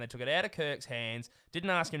weekend. They took it out of Kirk's hands.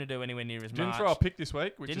 Didn't ask him to do anywhere near as Didn't much. throw a pick this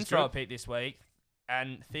week, which Didn't is throw good. a pick this week.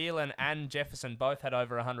 And Thielen and Jefferson both had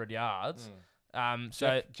over 100 yards.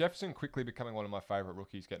 So Jefferson quickly becoming one of my favourite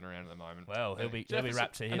rookies getting around at the moment. well, he'll be Jefferson-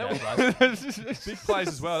 wrapped to and here. that That Big plays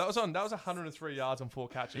as well. That was 103 yards on 4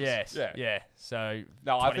 catches. Yes. Yeah. Yeah. So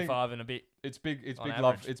No, I think 25 and a bit. it's big on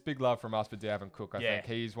love. average. It's big love from us for Dalvin Cook. I Yeah. think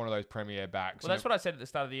he's one of those premier backs. Well, that's what I said at the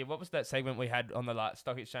start of the year. What was that segment we had on the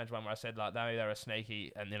stock exchange one where I said they were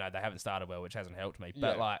sneaky and they haven't started well, which hasn't helped me.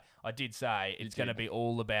 But Yeah. I did say it's going to did. be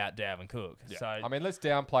all about Dalvin Cook. Yeah. So I mean, let's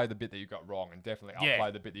downplay the bit that you got wrong and definitely Yeah.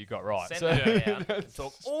 upplay the bit that you got right. send So it out and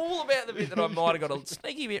talk all about the bit that I might have got a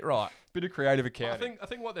sneaky bit right. bit of creative I accounting.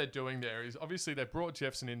 think what they're doing there is obviously they brought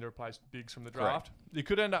Jefferson in to replace Diggs from the Correct. draft. You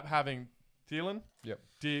could end up having Thielen, Yep.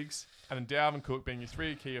 Diggs, and then Dalvin Cook being your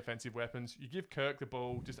 3 key offensive weapons. You give Kirk the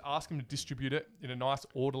ball, just ask him to distribute it in a nice,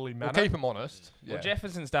 orderly We'll manner. keep him honest. Yeah. Well,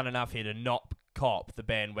 Jefferson's done enough here to not cop the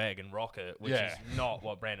bandwagon rocket, which Yeah. is not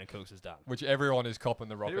what Brandon Cooks has done. Which everyone is copping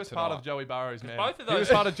the rocket He was tonight. part of Joey Burrow's man. both of He was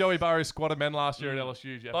those- part of Joey Burrow's squad of men last year at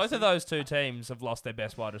LSU. Jefferson. Both of those two teams have lost their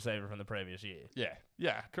best wide receiver from the previous year. Yeah.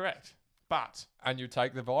 Yeah, correct. But And you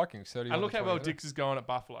take the Vikings 31 and look how well 20. Diggs is going at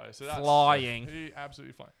Buffalo. So that's Flying. He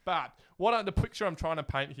absolutely flying. But the picture I'm trying to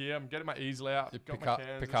paint here, I'm getting my easel out. Got my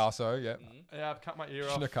Kansas. Picasso, yeah. Yeah, I've cut my ear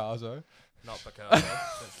off. Schnakazo. Not Picasso.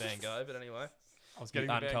 That's Van Gogh, but anyway. I was getting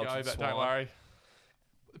You the Van Gogh, uncultured but swine. don't worry.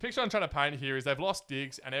 The picture I'm trying to paint here is they've lost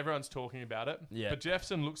Diggs and everyone's talking about it. Yeah. But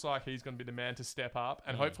Jefferson looks like he's going to be the man to step up.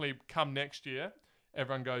 And hopefully come next year,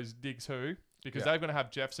 everyone goes Diggs who? Because Yeah. they're going to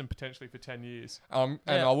have Jefferson potentially for 10 years. And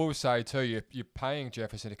Yeah. I will say too, you're paying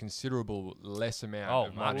Jefferson a considerable less amount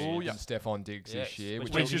of much. money Oh, than yeah. Stephon Diggs Yes, this year.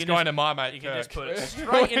 which Which you is can going just- to my mate You can Kirk. just put it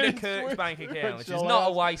straight into Kirk's bank account, which is not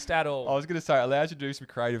a waste at all. I was going to say, it allows you to do some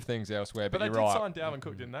creative things elsewhere, But but, they you're did right. sign Dalvin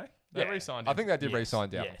Cook, didn't they? They Yeah. re-signed him. I think they did Yes, re-sign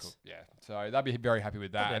Dalvin yes. Cook. Yeah, so they'd be very happy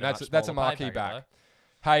with that, Probably and at a that's much a smaller marquee pay back. packet,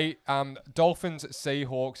 Hey, Dolphins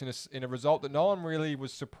Seahawks in a result that no one really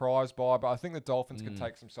was surprised by, but I think the Dolphins can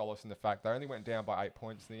take some solace in the fact they only went down by 8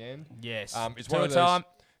 points in the end. Yes. It's Two one a of those. time.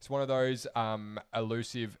 It's one of those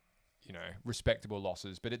elusive, respectable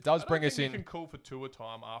losses, but it does I don't bring think us you in. can call for 2 a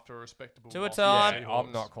time after a respectable Two a loss to time. the Yeah, Seahawks.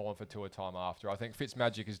 I'm not calling for 2 a time after. I think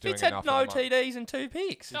Fitzmagic is doing Fitz had enough. no at the moment. TDs and 2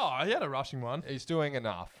 picks. No, he had a rushing one. He's doing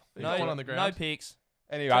enough. He got one on the ground. No picks.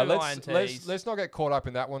 Anyway, Two let's INTs. not get caught up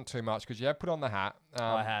in that one too much because you have put on the hat.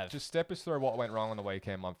 I have. Just step us through what went wrong on the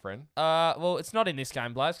weekend, my friend. Well, it's not in this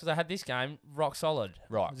game, Blaze, because I had this game rock solid.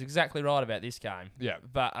 Right. I was exactly right about this game. Yeah.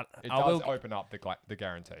 But It I does will. open up the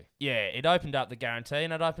guarantee. Yeah, it opened up the guarantee,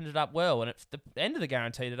 and it opened it up well. And it's the end of the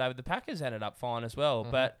guarantee today with the Packers ended up fine as well.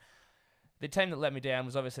 Mm-hmm. But the team that let me down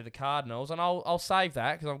was obviously the Cardinals, and I'll save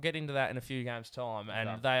that because I'll get into that in a few games' time, and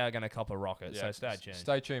Okay. they are going to cop a rocket. So stay tuned.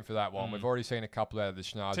 Stay tuned for that one. Mm. We've already seen a couple out of the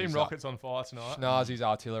Schnazzies. Team Rocket's on fire tonight. Schnazzy's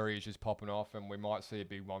artillery is just popping off, and we might see a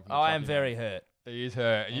big one from the I am Chucky very man. hurt. He is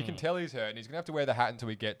hurt. And you Mm. can tell he's hurt, and he's going to have to wear the hat until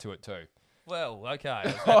we get to it, too. Well,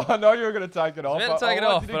 okay. I know you were going to take it off. I'm going to take it I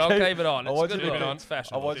want off, you to but I'll keep it on. I It's want good you to look. keep- It's I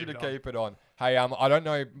fashionable. want you to Keep it on. keep it on. Hey, I don't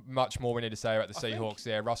know much more we need to say about the I think- Seahawks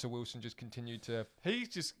there. Russell Wilson just continued to...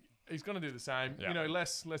 He's going to do the same. Yeah.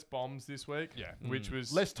 Less bombs this week. Yeah. Which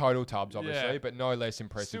was Less total tubs, obviously, Yeah. but no less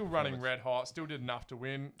impressive. still running performance. red hot. Still did enough to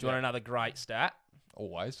win. Do you want another great stat?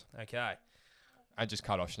 Always. Okay. And just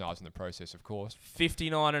cut off Schnaz in the process, of course.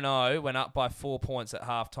 59-0, went up by 4 points at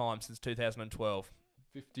halftime since 2012.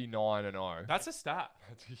 59-0. That's a stat.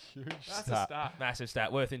 That's a huge That's a stat. Massive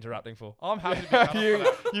stat, worth interrupting for. I'm happy to be cut off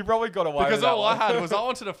for that. you probably got away Because with that all I one. had was I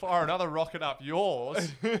wanted to fire another rocket up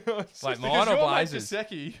yours. Like Because mine or your mate Blazers?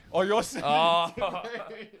 Gesicki, Oh, you're Oh.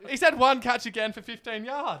 he's had one catch again for 15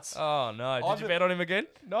 yards. Oh, no. Did I've- you bet on him again?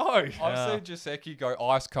 No. I've Yeah. seen Gesicki go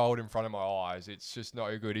ice cold in front of my eyes. It's just not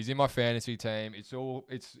good. He's in my fantasy team. It's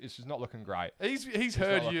just not looking great. He's not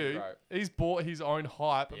heard looking you. great. He's bought his own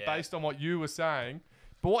hype Yeah. based on what you were saying.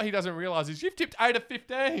 But what he doesn't realise is you've tipped 8 of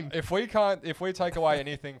 15. If we take away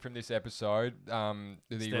anything from this episode, the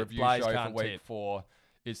that review Blaze show for can't week tip. 4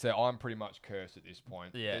 it's that I'm pretty much cursed at this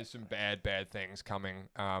point. Yeah. There's some bad things coming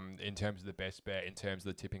in terms of the best bet, in terms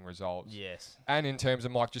of the tipping results, Yes. and in terms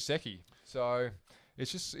of Mike Gesicki. So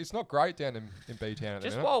it's not great down in B-Town at the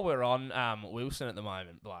Just minute. while we're on Wilson at the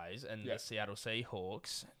moment, Blaze, and Yeah. the Seattle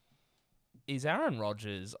Seahawks, is Aaron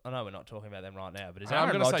Rodgers... I know we're not talking about them right now, but is I'm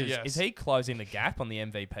Aaron gonna say Rodgers... yes. Is he closing the gap on the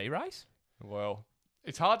MVP race? Well,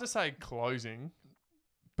 It's hard to say closing.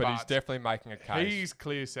 but he's But definitely making a case. He's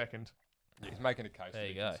clear second. He's making a case. There to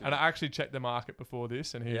you be go. considered. And I actually checked the market before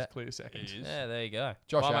this, and he Yeah. is clear second. He is. Yeah, there you go.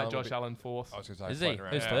 Josh My Allen. mate will Josh be- Allen fourth. I was going to say Is he? floating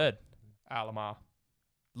around. Who's Yeah. third? Lamar.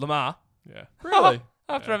 Lamar. Yeah. Really?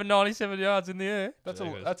 After Yeah. having 97 yards in the air.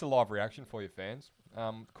 That's a live reaction for you fans.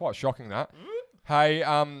 Quite shocking that. Hey,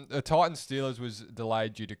 the Titans Steelers was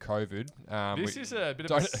delayed due to COVID. This we is a bit of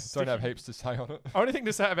don't a don't have sticky- heaps to say on it. Only thing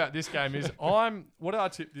to say about this game is what did I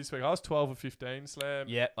tip this week? I was 12 of 15, Slam.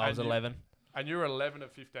 Yep, I was And you- 11. And you were 11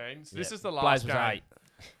 of 15. So this Yep. is the Blaze last was game. 8.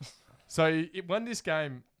 So when this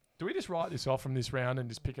game, do we just write this off from this round and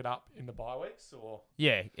just pick it up in the bye weeks, or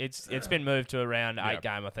Yeah, it's been moved to around Yeah. 8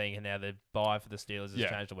 game, I think, and now the bye for the Steelers has Yeah.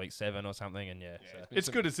 changed to week 7 or something, and so. it's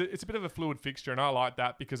good. It's a bit of a fluid fixture, and I like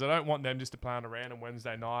that because I don't want them just to play on a random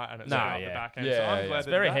Wednesday night and it's No, up the yeah. back end. Yeah, so I'm yeah. glad It's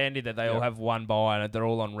they very did that. handy that they all Yep. have one bye and they're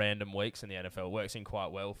all on random weeks in the NFL. It works in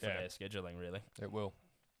quite well for Yeah. their scheduling, really. It will.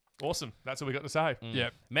 Awesome. That's all we got to say. Mm.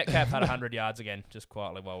 Yep. Metcalf had 100 yards again, just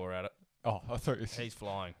quietly while we're at it. Oh, I thought He's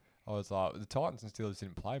flying. I was like, the Titans and Steelers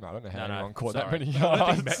didn't play, mate. I don't know how No, anyone caught sorry. that many I don't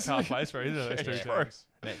yards. think Metcalf plays for either of those two Yeah. teams.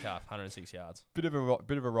 Metcalf, 106 yards. Bit of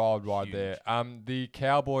a wild ride Huge. there. The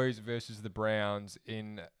Cowboys versus the Browns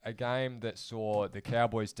in a game that saw the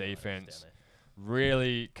Cowboys defense Down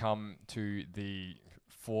really come to the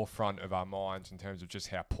forefront of our minds in terms of just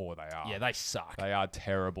how poor they are. there. Yeah, they suck. They are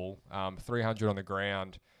terrible. 300 on the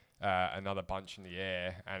ground, another bunch in the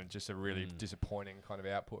air, and just a really disappointing kind of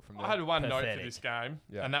output from them. I had one note for Pathetic. this game,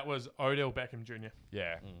 Yeah. and that was Odell Beckham Jr.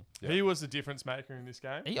 Yeah. Yeah. He was the difference maker in this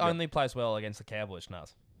game. He only plays well against the Cowboys,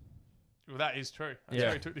 Nuts. Well, that is true. That's Yeah.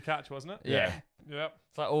 where he took the catch, wasn't it? Yeah. Yep.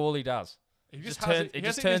 It's like all he does. He Just just turn- has it he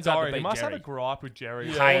just has in his turns up to diary. He beat must have Jerry. a gripe with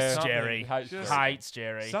Jerry. Hates Something- Jerry. Hates Just- Jerry. Hates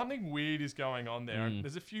Jerry. Something weird is going on there. Mm.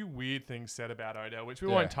 There's a few weird things said about Odell, which we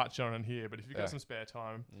Yeah. won't touch on in here, but if you've Yeah. got some spare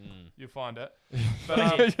time, Mm. you'll find it.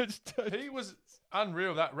 But Just- he was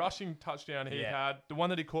unreal. That rushing touchdown he Yeah. had, the one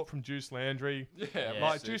that he caught from Juice Landry. yeah, Yeah. Like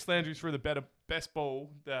massive. Juice Landry threw the best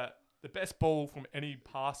ball the best ball from any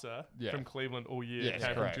passer Yeah. from Cleveland all year Yes,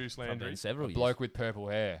 came correct. from Juice Probably Landry. in several years. bloke with purple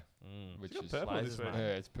hair, Mm. which got is purple Blazers, this week. mate.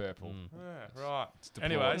 yeah, it's purple. Mm. Yeah, right. It's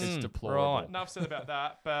deplorable. Anyways, It's Mm, deplorable. right. Enough said about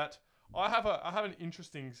that. But I have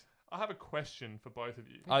a question for both of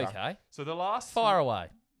you. Okay. So the last Fire away.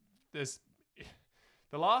 there's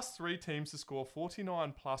the last 3 teams to score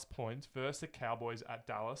 49 plus points versus the Cowboys at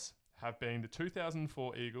Dallas have been the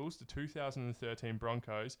 2004 Eagles, the 2013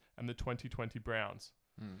 Broncos, and the 2020 Browns.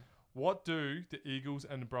 Mm. What do the Eagles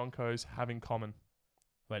and the Broncos have in common?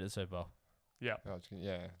 Wait to the Super Bowl. Yeah. I was gonna-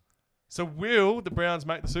 yeah. So will the Browns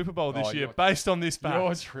make the Super Bowl this Oh, year you're- based on this fact?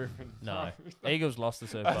 You're tripping. No. Eagles lost the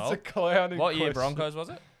Super That's Bowl. a clowning What year question. Broncos was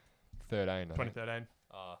it? 13. I think. 2013.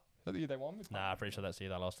 Oh, Is that the year they won? with? nah, pretty sure that's the year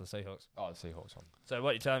they lost to the Seahawks. Oh, the Seahawks one. So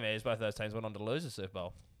what you're telling me is both those teams went on to lose the Super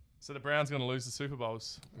Bowl. So the Browns going to lose the Super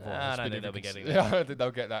Bowls. Nah, Well, I it's a don't bit think they'll be difficult. getting Yeah, there. I don't think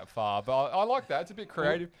they'll get that far, but I like that. It's a bit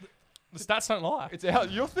creative. The stats don't lie. It's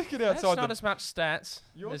out. You're thinking That's outside not the. as much stats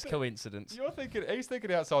You're as thi- coincidence. You're thinking. He's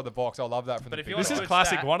thinking outside the box. I love that from But the if you big wanna This guy. is good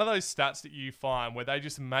classic. stat. One of those stats that you find where they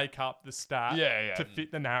just make up the stat Yeah. to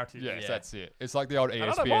fit the narrative. Yes, Yeah. that's it. It's like the old I don't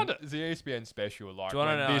ESPN. mind it. It's the ESPN special. Like Do you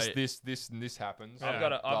wanna when know- this, and this happens. Yeah. I've got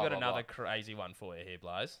blah, I've got blah, another blah. crazy one for you here,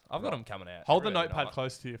 Blaze. I've got them coming out. Hold the Really notepad nice.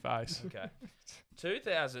 close to your face. Okay.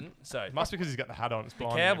 2000. So Must be because he's got the hat on. It's the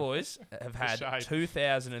blinding him. Cowboys have had shade.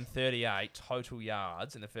 2,038 total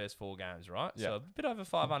yards in the first 4 games, right? Yeah. So a bit over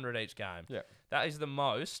 500 each game. Yeah. That is the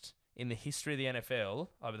most in the history of the NFL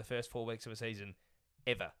over the first 4 weeks of a season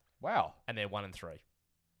ever. Wow. And they're 1-3.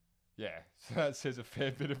 Yeah. So that says a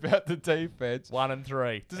fair bit about the defense.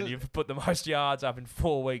 1-3. Does And it- you've put the most yards up in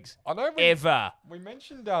 4 weeks I know we, ever. we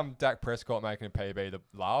mentioned Dak Prescott making a PB the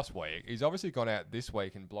last week. He's obviously gone out this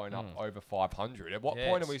week and blown up over 500. At what point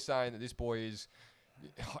Yes. are we saying that this boy is?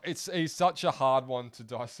 He's such a hard one to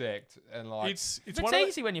dissect and like. It's It's one of the-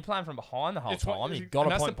 easy when you're playing from behind the whole it's one- time. it's- You've got to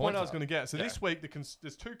and that's point the point I points was going to get. So Yeah. this week,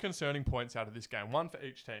 there's 2 concerning points out of this game. One for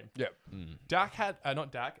each team. Yep. Dak had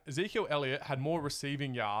not Dak. Ezekiel Elliott had more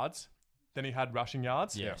receiving yards than he had rushing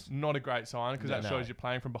yards. Yes. Not a great sign because that No. shows you're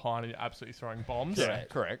playing from behind and you're absolutely throwing bombs. Yeah. Correct.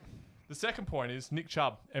 Correct. The second point is Nick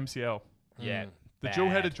Chubb, MCL. Yeah. The bad.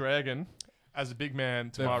 dual-headed dragon, as a big man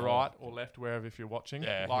to my They've- right or left, wherever if you're watching,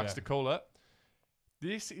 Yeah, likes yeah. to call it.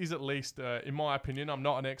 This is at least, in my opinion, I'm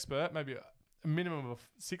not an expert, maybe a minimum of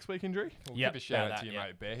a 6-week injury. Well, Yep, give a shout about out to that, your yeah.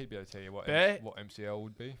 mate Bear. He'd be able to tell you what Bear? what MCL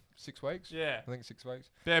would be. 6 weeks. Yeah. I think 6 weeks.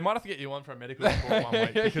 Yeah, might have to get you on for a medical report one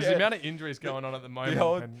week because the Yeah. amount of injuries going on at the moment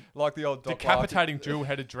old and Like the old Doc decapitating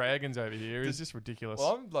dual-headed dragons over here is just ridiculous.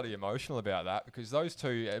 Well, I'm bloody emotional about that because those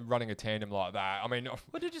two running a tandem like that. I mean,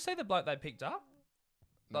 What did you see the bloke they picked up?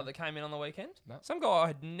 Like that came in on the weekend? No. Some guy I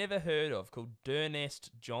had never heard of called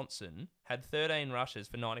Dernest Johnson had 13 rushes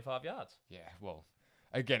for 95 yards. yeah, well,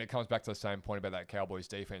 again, it comes back to the same point about that Cowboys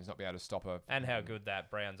defense not being able to stop a. And how good that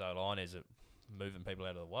Browns O-line is at moving people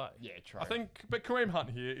out of the way. Yeah, true. I think, but Kareem Hunt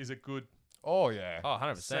here is a good Oh, yeah. Oh,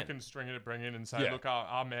 100%. second stringer to bring in and say, Yeah. look,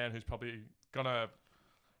 our man who's probably gonna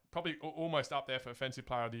almost up there for offensive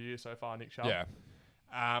player of the year so far, Nick Chubb. Yeah,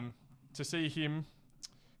 To see him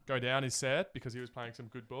go down is sad because he was playing some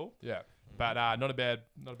good ball, yeah. but not a bad.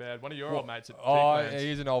 One of your old mates at Oh, Deeplands.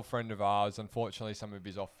 he's an old friend of ours. Unfortunately, some of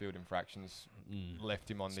his off-field infractions left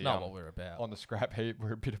him on It's the not what we're about. on the scrap heap.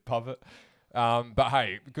 We're a bit above it. But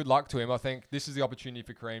hey, good luck to him. I think this is the opportunity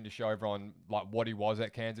for Kareem to show everyone like what he was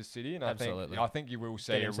at Kansas City, and Absolutely. I think you will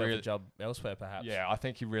see Get a himself real. a job elsewhere, perhaps. Yeah, I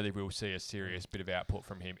think you really will see a serious bit of output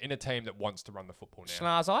from him in a team that wants to run the football now.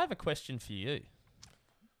 Schnars, I have a question for you.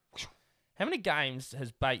 How many games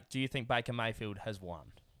do you think Baker Mayfield has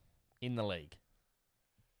won in the league?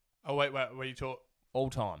 Oh wait, were you talk? All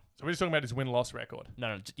time? So we're just talking about his win-loss record.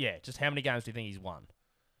 No, just how many games do you think he's won?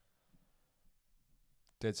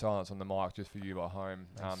 Dead silence on the mic just for you at home.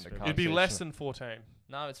 That's that true. can't It'd be see. less than 14.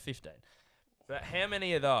 No, it's 15. But how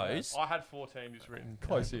many of those? I had 14 just written.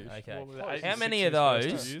 Close-ish. Okay. What were they, How 86 many in of his first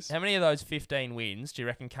 2 those? years? How many of those 15 wins do you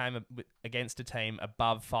reckon came against a team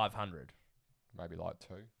above 500? Maybe like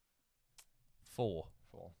 2, 4.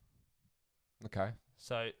 4. Okay.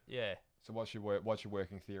 So yeah. So what's your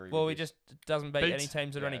working theory? Well, with he this? just doesn't beat any Beats-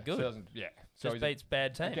 teams that are any So good. doesn't- yeah. So Just he's a- beats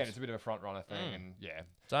bad teams. Again, it's a bit of a front runner thing, Mm. and yeah.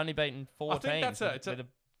 It's only beaten 4 I think teams that's with a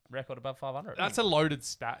record above 500. That's a loaded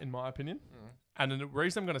stat in my opinion. Mm. And the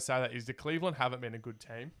reason I'm going to say that is the Cleveland haven't been a good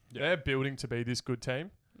team. Yeah. They're building to be this good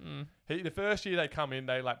team. Mm. The first year they come in,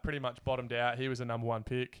 they like pretty much bottomed out. He was a number 1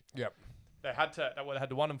 pick. Yep. They had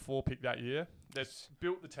the 1 and 4 pick that year. They've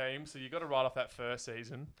built the team, so you got to write off that first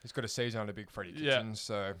season. He's got a season under Big Freddie Yeah. Kitchens,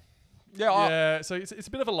 so yeah, Yeah, so it's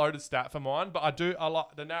a bit of a loaded stat for mine, but I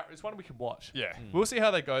like the narrative. It's one we can watch. yeah. We'll see how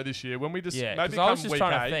they go this year when we just Yeah, maybe because I was come just week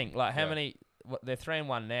trying 8. to think, like, how Yeah. many... they're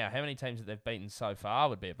 3-1 now. How many teams that they've beaten so far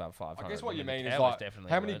would be above 500? I guess what you mean, mean the is Cowboys like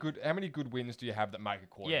definitely how many weren't. good wins do you have that make a Yeah.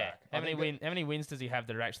 quarterback? I think How many wins does he have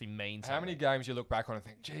that actually mean something? how many games you look back on and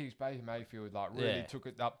think, geez, Baker Mayfield like really Yeah. took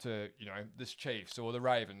it up to the Chiefs or the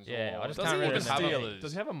Ravens Yeah, or I just the can't really Steelers. remember.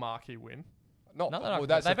 Does he have a marquee win? Not Not that well, I,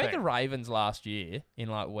 that's they the beat the thing. Ravens last year in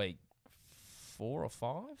like week 4 or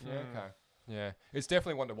 5. Yeah, okay. Yeah, it's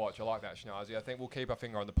definitely one to watch. I like that, Schnazi. I think we'll keep our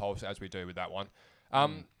finger on the pulse as we do with that one.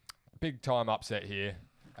 Big time upset here.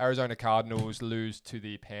 Arizona Cardinals lose to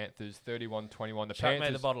the Panthers 31-21. The Chuck me the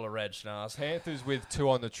Panthers, bottle of red, Schnars. Panthers with 2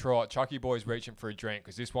 on the trot. Chucky boy's reaching for a drink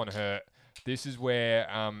because this one hurt. This is where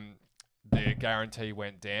the guarantee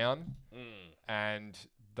went down, and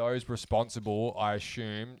those responsible, I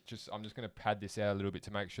assume, I'm just going to pad this out a little bit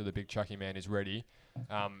to make sure the big Chucky man is ready.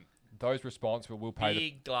 Those responsible will pay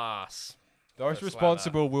Big glass. Those for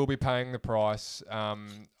responsible will be paying the price.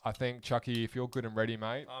 I think, Chucky, if you're good and ready,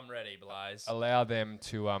 mate, I'm ready, Blaze. allow them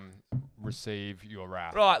to receive your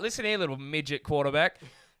wrath. Right, listen here, little midget quarterback.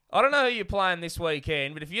 I don't know who you're playing this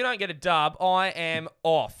weekend, but if you don't get a dub, I am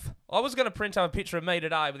off. I was going to print up a picture of me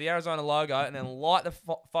today with the Arizona logo and then light the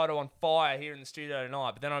photo on fire here in the studio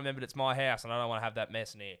tonight, but then I remembered it's my house and I don't want to have that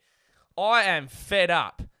mess in here. I am fed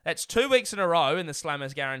up. That's 2 weeks in a row in the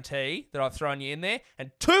Slammers guarantee that I've thrown you in there,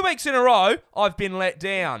 and 2 weeks in a row I've been let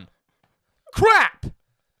down. Crap!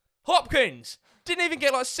 Hopkins didn't even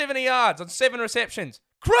get like 70 yards on 7 receptions.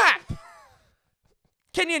 Crap!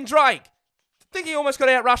 Kenyon Drake, I think he almost got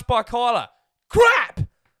outrushed by Kyler. Crap!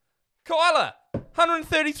 Kyler,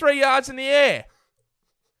 133 yards in the air.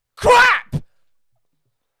 Crap!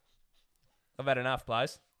 I've had enough,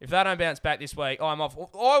 Blaze. If they don't bounce back this week, I'm off.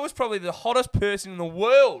 I was probably the hottest person in the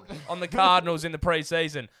world on the Cardinals in the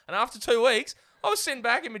preseason. And after 2 weeks, I was sitting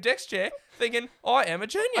back in my desk chair thinking, I am a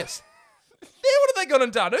genius. Yeah, what have they gone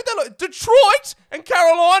and done? Detroit and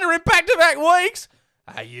Carolina in back-to-back weeks?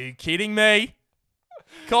 Are you kidding me?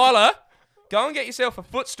 Kyler, go and get yourself a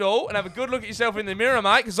footstool and have a good look at yourself in the mirror,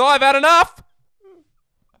 mate, because I've had enough.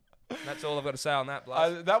 That's all I've got to say on that,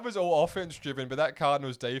 Blaze. That was all offense-driven, but that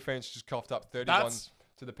Cardinals defense just coughed up 31 That's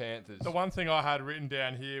to the Panthers. the one thing I had written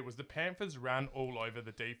down here was the Panthers ran all over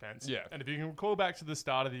the defense. Yeah. And if you can recall back to the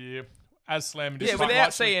start of the year, as Slam, Yeah, without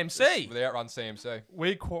CMC. Without run CMC.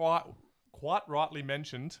 we quite rightly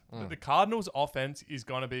mentioned that the Cardinals' offense is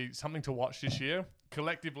going to be something to watch this year.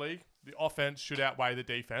 Collectively, the offense should outweigh the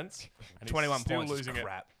defense. And he's 21 still points losing is it.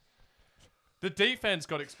 crap. The defense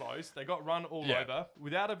got exposed. They got run all Yeah. over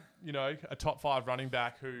without a top 5 running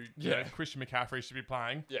back who Christian McCaffrey should be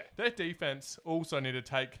playing. Yeah. Their defense also need to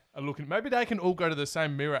take a look, and maybe they can all go to the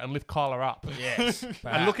same mirror and lift Kyler up Yes.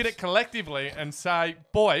 and look at it collectively and say,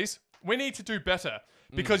 boys, we need to do better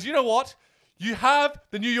because you know what? You have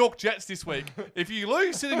the New York Jets this week. If you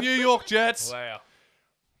lose to the New York Jets, Wow.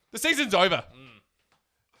 the season's over.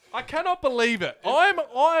 I cannot believe it.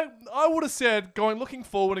 I would have said looking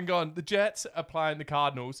forward and going, the Jets are playing the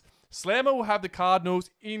Cardinals. Slammer will have the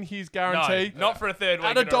Cardinals in his guarantee. No, not for a third week.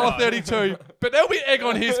 At in a row. $1.32. But there'll be egg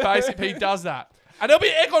on his face if he does that. And there'll be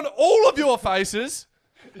egg on all of your faces.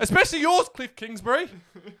 Especially yours, Cliff Kingsbury.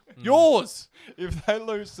 Yours. If they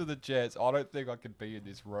lose to the Jets, I don't think I could be in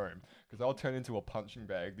this room because I'll turn into a punching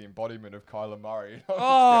bag, the embodiment of Kyler Murray.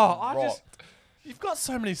 You've got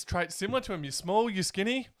so many traits similar to him. You're small, you're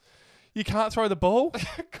skinny. You can't throw the ball.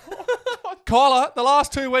 Kyler, the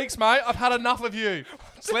last 2 weeks, mate, I've had enough of you.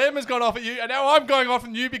 Slammer's gone off at you, and now I'm going off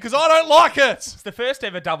on you because I don't like it. It's the first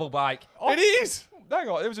ever double bake. It is. Hang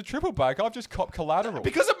on, it was a triple bake. I've just copped collateral.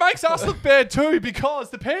 Because it makes us look bad too, because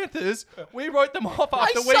the Panthers, we wrote them off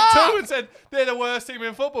after week suck. 2 and said they're the worst team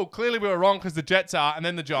in football. Clearly we were wrong because the Jets are, and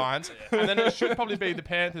then the Giants, and then it should probably be the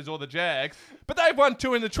Panthers or the Jags. But they've won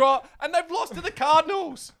 2 in the trot, and they've lost to the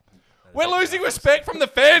Cardinals. We're losing respect from the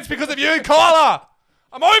fans because of you, Kyler.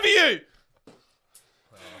 I'm over you.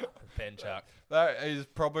 Pen chuck. That is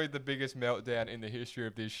probably the biggest meltdown in the history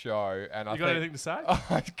of this show. And I You got think anything to say?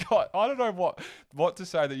 I don't know what to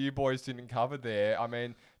say that you boys didn't cover there. I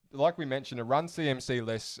mean, like we mentioned, a run CMC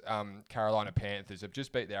less Carolina Panthers have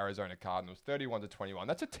just beat the Arizona Cardinals 31-21.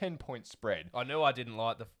 That's a 10-point spread. I knew I didn't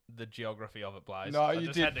like the geography of it, Blaze. No, I you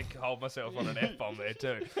just did. had to hold myself on an F-bomb there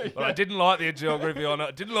too. But I didn't like the geography on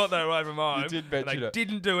it. Didn't like they were over mine. You did and mention they it.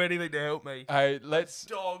 didn't do anything to help me. Hey, let's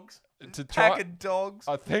Dogs. to try. Pack of dogs.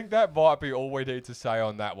 I think that might be all we need to say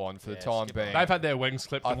on that one for the Yeah, time skip being. They've had their wings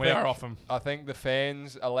clipped, and we think- are off them. I think the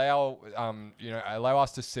fans allow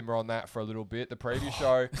us to simmer on that for a little bit. The preview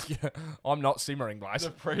show. Yeah, I'm not simmering, Blaze. The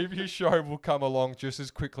preview show will come along just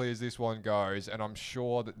as quickly as this one goes, and I'm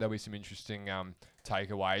sure that there'll be some interesting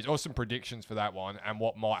takeaways or some predictions for that one and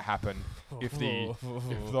what might happen if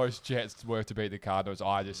those Jets were to beat the Cardinals.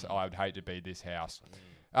 I would hate to be this house.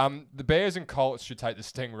 The Bears and Colts should take the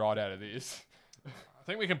sting right out of this. I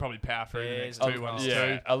think we can probably power through the next Bears 2 and ones Colts.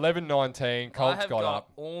 too. 11-19. I Colts have got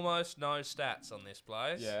up. almost no stats on this,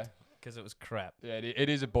 Blaze. Yeah. Because it was crap. Yeah,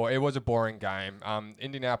 it was a boring game.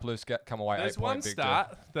 Indianapolis come away There's 8-point one victor.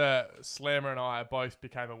 stat that Slammer and I both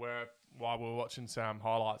became aware of while we were watching some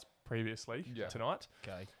highlights previously tonight.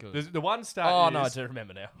 Okay, good. There's the one stat Oh, is, no, I do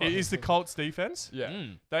remember now. it is the Colts defense. Yeah.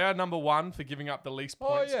 Mm. They are number 1 for giving up the least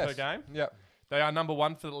points per game. Yep. They are number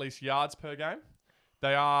 1 for the least yards per game.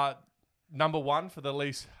 They are number 1 for the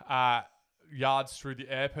least yards through the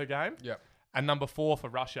air per game. Yep. And number 4 for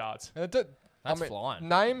rush yards. And That's flying.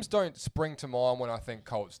 Names don't spring to mind when I think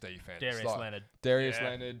Colts defense. Darius Like Leonard. Darius Yeah.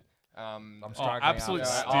 Leonard. I'm struggling absolute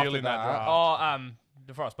after steal in that draft.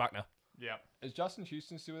 Oh, DeForest Buckner. Yeah. Is Justin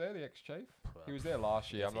Houston still there, the ex-chief? He was there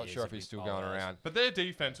last year. Yes, I'm not he sure is. if he's He's still old going as. around. But their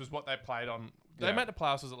defense was what they played on. They Yeah. made the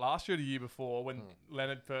playoffs, was it last year or the year before when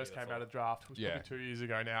Leonard first came out of draft? It was Yeah. probably 2 years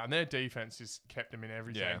ago now. And their defense just kept them in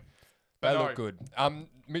everything. Yeah. But They no, look good.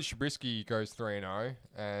 Mitch Trubisky goes 3-0,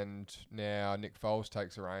 and now Nick Foles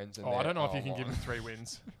takes the reins. And I don't know if you can give them 3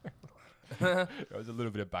 wins. There was a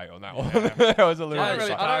little bit of bait on that one. Yeah. There was a little I bit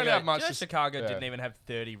don't of really bait. have much Do you know to Chicago yeah. didn't even have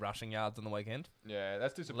 30 rushing yards on the weekend. Yeah,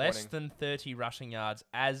 that's disappointing. Less than 30 rushing yards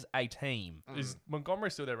as a team. Is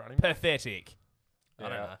Montgomery still there running? Pathetic. I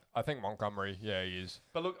don't Yeah, know. I think Montgomery, yeah, he is.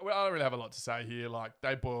 But look, I don't really have a lot to say here. Like,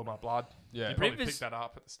 they boil my blood. Yeah. You probably Rivers- picked that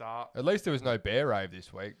up at the start. At least there was no bear rave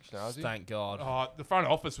this week, Schnazzy. Thank God. Oh, the front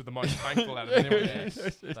office were the most thankful out of anyone. Yes,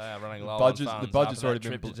 they are running low budget's- on the funds budget's after already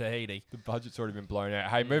that been trip to Tahiti. The budget's already been blown out.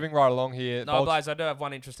 Hey, moving right along here. No, Blaze, I do have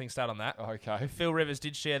one interesting stat on that. Okay. Phil Rivers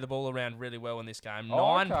did share the ball around really well in this game. Oh,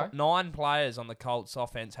 Nine okay. nine players on the Colts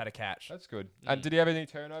offense had a catch. That's good. And did he have any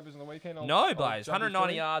turnovers on the weekend? No, Blaze. jump you 190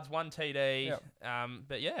 through? yards, 1 TD.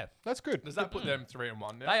 But yeah, That's good. Does that put them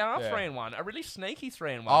 3-1 now? they are Yeah. 3-1. A really sneaky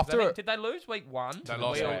 3-1. After Did they lose week 1? They To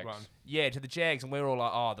lost the week Jags? 1. Yeah, to the Jags, and we were all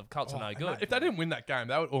like, oh, the Colts are no And good. if they didn't win that game,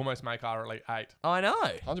 that would almost make our Elite 8, I know.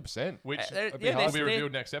 100%. which They're- will yeah, be they're-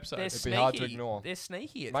 revealed next episode. They're It'd be hard to sneaky. ignore. They're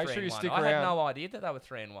sneaky at Make 3-1. sure you stick I had around. no idea that they were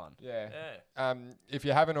 3-1. Yeah. Yeah. If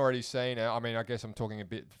you haven't already seen it, I mean, I guess I'm talking a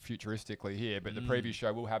bit futuristically here, but the preview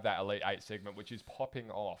show will have that Elite 8 segment, which is popping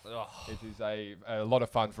off. Ugh. It is a lot of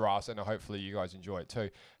fun for us, and hopefully you guys enjoy week too.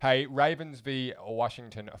 Hey, Ravens v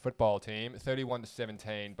Washington football team,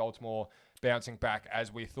 31-17. Baltimore bouncing back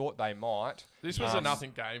as we thought they might. This was a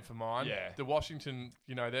nothing game for mine. Yeah. The Washington,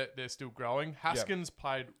 they're still growing. Haskins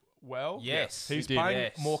played well. Yes. He's He did. playing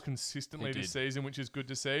Yes. more consistently He this did. season, which is good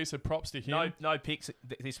to see. So props to him. No picks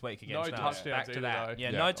this week against No us. touchdowns Back to either, that. though. Yeah,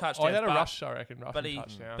 Yeah. no Oh, touchdowns. he had a but- rush, I reckon. But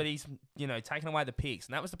he's taken away the picks,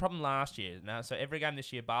 and that was the problem last year. Now, so every game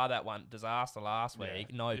this year, bar that one disaster last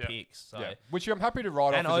week, no Yeah. picks. So Yeah, which I'm happy to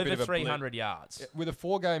write and off as a over bit of a blip. 300 yards. With a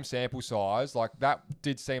 4-game sample size, like that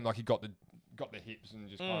did seem like he got the hips and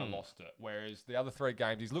just kind of lost it. Whereas the other 3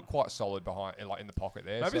 games, he's looked quite solid behind, like in the pocket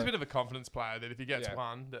there. Maybe so he's a bit of a confidence player that if he gets Yeah.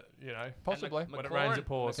 one, that possibly. when it rains, it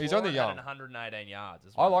pours. He's only McLaurin young. had 118 yards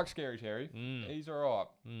as I well. like Scary Terry. Mm. He's all right.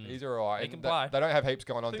 He's all right. He And can they- play. They don't have heaps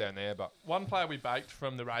going on down there, but One player we baked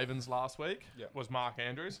from the Ravens last week Yeah. was Mark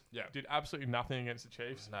Andrews. Yeah. Did absolutely nothing against the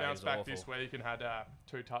Chiefs. No, Bounced he's back awful. this week and had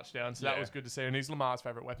 2 touchdowns. So Yeah. that was good to see. And he's Lamar's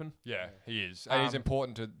favourite weapon. yeah, he is. And he's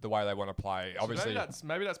important to the way they want to play. So Obviously,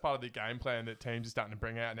 maybe that's part of the game plan that teams are starting to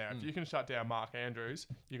bring out now. If you can shut down Mark Andrews,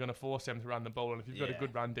 you're going to force them to run the ball. And if you've got a Yeah.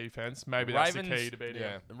 good run defense, maybe that's the Ravens- key to beating yeah.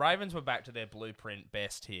 him. The Ravens were back to their blueprint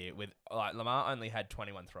best here. With Lamar only had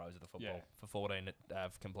 21 throws of the football Yeah. for 14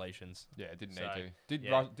 completions. yeah, didn't So, need to.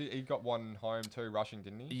 yeah. He got one home too, rushing,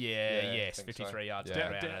 didn't he? Yeah, yes, I think so. 53 yards Yeah. to the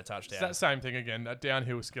ground Da- and a touchdown. It's that same thing again. That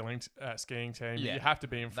downhill skiing team. Yeah. You have to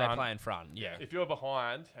be in They front. play in front. Yeah, If you're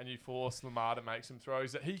behind and you force Lamar to make some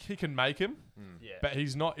throws, that he can make him, yeah. but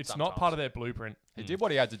he's not. It's not Sometimes. part of their blueprint. He did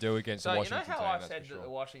what he had to do against So the you know Washington how team. I that's said for that the sure.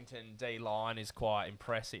 Washington D line is quite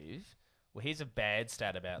impressive? Well, here's a bad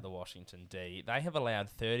stat about the Washington D. They have allowed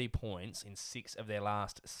 30 points in 6 of their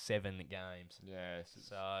last 7 games. Yeah, it's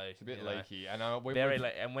So a bit you know, leaky. And we've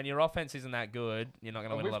and when your offense isn't that good, you're not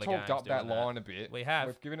going to win a we've lot of talked games. up that doing line a bit. We have.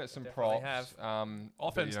 We've given it some Definitely props. But,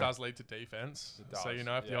 Offense you know, does lead to defense. It So, does,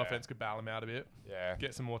 if the yeah. offense could bail him out a bit, Yeah,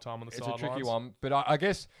 get some more time on the it's sidelines. a tricky one. But I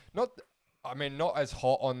guess not. I mean, not as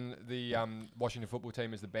hot on the Washington football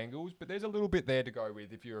team as the Bengals, but there's a little bit there to go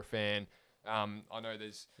with if you're a fan. I know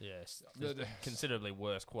there's Yes, The- there's considerably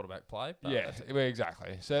worse quarterback play. But yeah, well,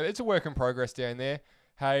 exactly. So it's a work in progress down there.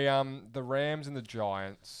 Hey, the Rams and the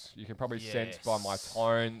Giants. You can probably sense by my Yes.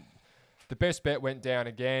 tone. The best bet went down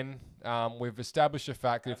again. We've established the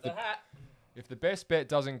fact that if the best bet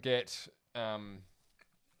doesn't get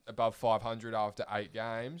above 500 after 8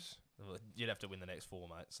 games. Well, you'd have to win the next 4,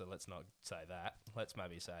 mate. So let's not say that. Let's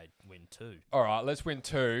maybe say win 2. All right, let's win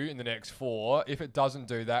 2 in the next 4. If it doesn't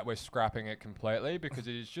do that, we're scrapping it completely because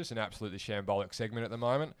it is just an absolutely shambolic segment at the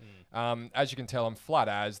moment. As you can tell, I'm flat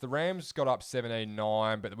as. The Rams got up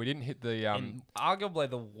 17-9, but we didn't hit the In arguably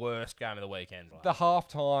the worst game of the weekend. Like. the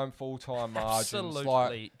halftime, full-time margins. Absolutely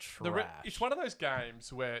Like, trash. It's one of those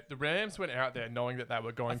games where the Rams went out there knowing that they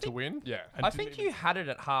were going to win. yeah. and I didn't think even- you had it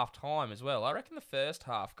at half time as well. I reckon the first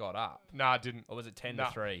half got up. Nah, it didn't. Or was it 10 Nah.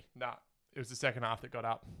 to 3? Nah, it was the second half that got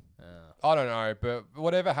up. I don't know, but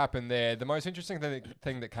whatever happened there, the most interesting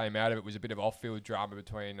thing that came out of it was a bit of off-field drama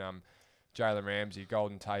between Jalen Ramsey,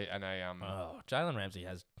 Golden Tate, and Jalen Ramsey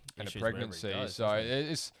has and a issues wherever he pregnancy. goes, So doesn't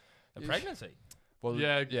he? it's a pregnancy. well,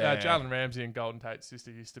 Yeah, Jalen Ramsey and Golden Tate's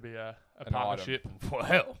sister used to be a An partnership.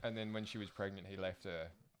 Well, And then when she was pregnant, he left her,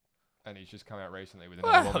 and he's just come out recently with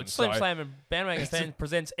another well woman. Slim so Slam and Bandwagon Fan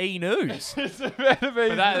presents E News. it's about to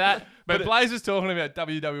be. But Blaze was talking about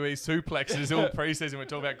WWE suplexes all preseason. We're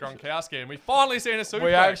talking about Gronkowski, and we finally seen a suplex.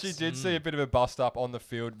 We actually did see a bit of a bust up on the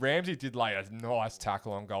field. Ramsey did lay a nice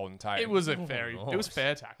tackle on Golden Tate. It was a Oh, it was nice.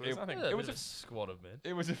 fair tackle. I think. It was was a squad of men.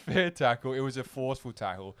 It was a fair tackle. It was a forceful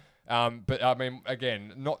tackle. But I mean,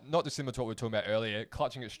 again, not dissimilar to what we were talking about earlier.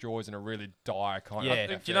 Clutching at straws in a really dire kind Yeah.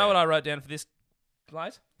 of. Do you know what I wrote down for this,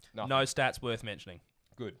 Blaze? Nothing. No stats worth mentioning.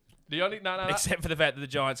 Good. The only no. Except for the fact that the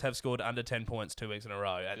Giants have scored under 10 points 2 weeks in a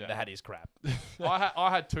row, and Yeah. that is crap. I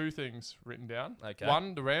had 2 things written down. Okay.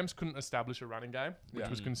 One, the Rams couldn't establish a running game, which Yeah.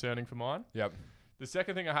 was concerning for mine. Yep. The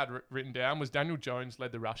second thing I had written down was Daniel Jones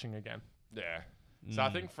led the rushing again. Yeah. So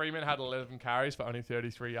I think Freeman had 11 carries for only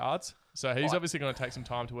 33 yards. So he's obviously going to take some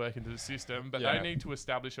time to work into the system, but Yeah. they need to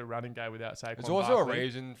establish a running game without Saquon There's also a Barkley.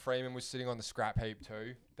 reason Freeman was sitting on the scrap heap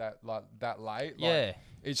too. That late. Like, Yeah.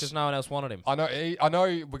 It's Just no one else wanted him. I know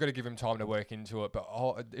we're going to give him time to work into it, but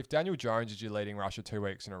if Daniel Jones is your leading rusher 2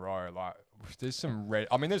 weeks in a row, like there's some red.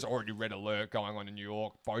 I mean, there's already red alert going on in New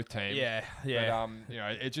York, both teams. Yeah.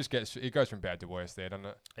 But it goes from bad to worse there, doesn't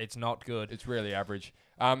it? It's not good. It's really average.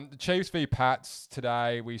 The Chiefs v Pats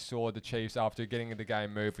today. We saw the Chiefs after getting the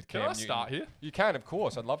game moved with Cam Can I Newton. start here? You can, of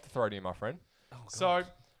course. I'd love to throw it in, my friend. So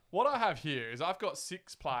what I have here is I've got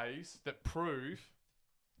 6 plays that prove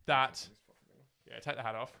that. Yeah, take the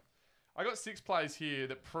hat off. I got 6 plays here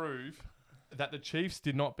that prove that the Chiefs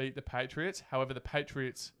did not beat the Patriots. However, the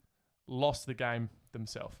Patriots lost the game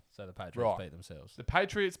themselves. So the Patriots Right. beat themselves. The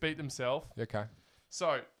Patriots beat themselves. Okay.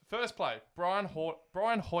 So, first play, Brian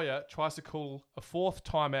Hoyer tries to call a fourth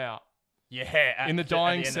timeout Yeah. in the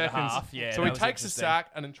dying seconds. Yeah. So that he was takes a interesting.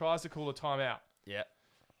 sack and then tries to call a timeout. Yeah.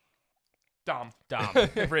 Dumb. Dumb.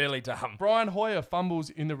 Really dumb. Brian Hoyer fumbles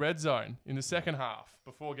in the red zone in the second half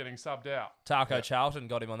before getting subbed out. Taco Yeah. Charlton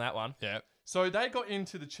got him on that one. Yeah. So they got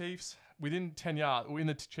into the Chiefs within 10 yard, or in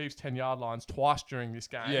the Chiefs 10-yard lines twice during this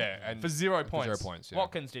game. Yeah. And For 0 for points. 0 points. Yeah.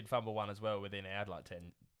 Watkins did fumble one as well within our like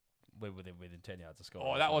 10. We're within 10 yards of score.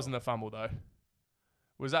 Oh, that wasn't a fumble though.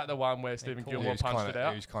 Was that the one where Stephen cool. He Gilmore was punched kinda- it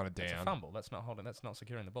out? He was kind of That's a down. fumble. That's not holding. That's not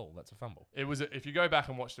securing the ball. That's a fumble. It was. If you go back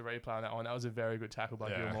and watch the replay on that one, that was a very good tackle by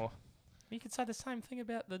Yeah. Gilmore. You could say the same thing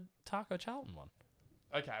about the Taco Charlton one.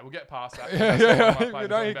 Okay, we'll get past that. Yeah, That's not what my yeah. play You was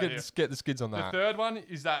know, all you about can here. get the skids on The that. third one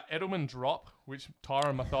is that Edelman drop, which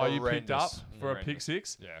Tyron Mathieu picked up Horrendous. for a pick Horrendous.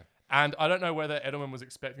 six. Yeah. And I don't know whether Edelman was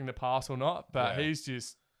expecting the pass or not, but Yeah. he's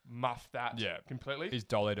just muffed that Yeah. completely. He's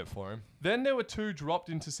dollied it for him. Then there were two dropped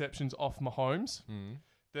interceptions off Mahomes. Mm.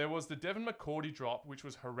 There was the Devin McCourty drop, which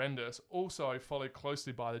was horrendous, also followed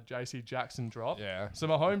closely by the JC Jackson drop. Yeah. So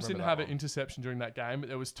Mahomes remember didn't that have one. an interception during that game, but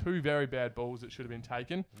there was two very bad balls that should have been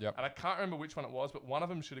taken. Yep. And I can't remember which one it was, but one of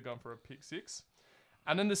them should have gone for a pick six.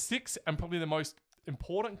 And then the sixth and probably the most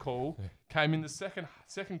important call came in the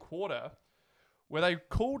second quarter, where they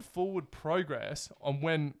called forward progress on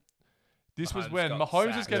when this was Mahomes when got Mahomes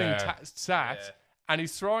was sacked. getting Yeah. sacked. Yeah. And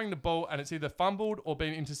he's throwing the ball, and it's either fumbled or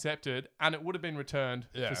been intercepted, and it would have been returned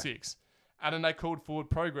Yeah. for six. And then they called forward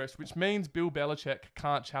progress, which means Bill Belichick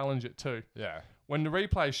can't challenge it too. Yeah. When the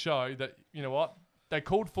replays show that, you know what, they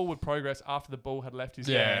called forward progress after the ball had left his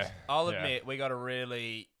Yeah. hands. I'll Yeah. admit we got a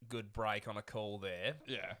really good break on a call there,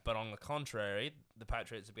 Yeah. but on the contrary, the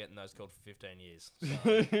Patriots have been getting those called for 15 years. So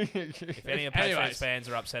if any of Patriots Anyways. fans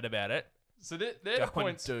are upset about it, So they're go the and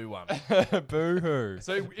points. do one. Boo hoo.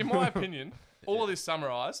 So in my opinion, all of this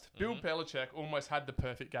summarized, Bill Mm-hmm. Belichick almost had the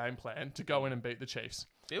perfect game plan to go in and beat the Chiefs.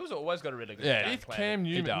 Bill's always got a really good Yeah. game If plan. Cam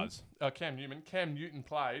Newman, does. Cam Newton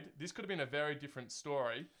played, this could have been a very different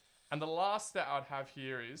story. And the last stat I'd have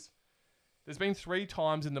here is there's been 3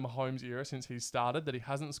 times in the Mahomes era since he's started that he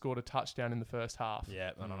hasn't scored a touchdown in the first half.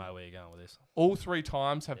 Yeah, I don't know where you're going with this. All 3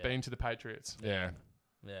 times have Yeah. been to the Patriots. Yeah.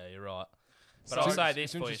 Yeah, you're right. But So I'll it's- say this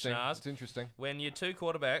It's for you, interesting. Schnars. It's interesting. When your two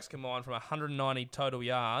quarterbacks combine from 190 total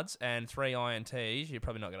yards and 3 INTs, you're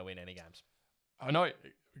probably not going to win any games. I know,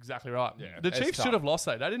 exactly right. Yeah, The it's Chiefs tough. should have lost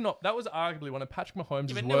though. They did not. That was arguably one of Patrick Mahomes'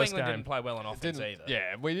 Yeah, but New worst England game. didn't play well on offense either.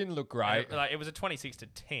 Yeah, we didn't look And great. it was a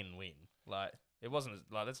 26-10 win. Like it wasn't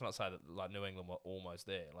like let's not say that like New England were almost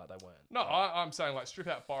there. Like they weren't. No, I'm saying like strip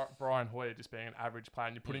out Brian Hoyer just being an average player,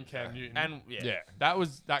 and you put in Cam Newton. And yeah,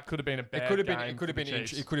 that could have been a bad It could have been. game It could have for been. the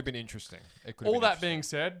Chiefs. It could have been interesting. It could have All been that interesting. being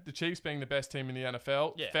said, the Chiefs being the best team in the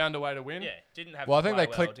NFL Yeah. found a way to win. yeah, didn't have Well, I to think play they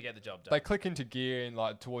well clicked- to get the job done. They click into gear in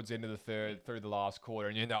like towards the end of the third, through the last quarter,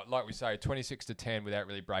 and you end up, like we say, 26-10 without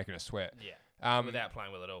really breaking a sweat. yeah. Um, Without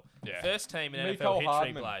playing well at all. yeah. First team in Mecole NFL history,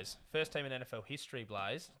 Hardman. Blaze. First team in NFL history,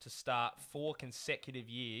 Blaze, to start 4 consecutive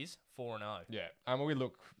years 4-0. Yeah, we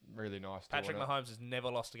look really nice. Patrick doing it. Mahomes has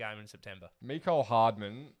never lost a game in September. Mecole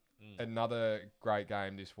Hardman, Mm. another great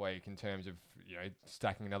game this week in terms of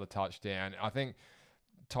stacking another touchdown. I think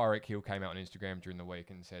Tyreek Hill came out on Instagram during the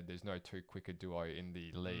week and said there's no two quicker duo in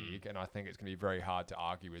the league, and I think it's going to be very hard to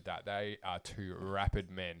argue with that. They are two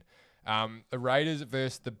rapid men. The Raiders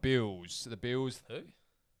versus the Bills. The Bills, Who?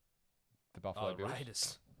 the Buffalo Oh, the Bills.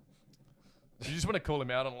 Raiders. You just want to call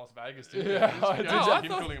him out on Las Vegas, didn't you? Yeah, You just- I you did. just No, like I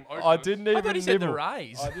him thought- calling him I Oakland. didn't I even thought he said the nibble.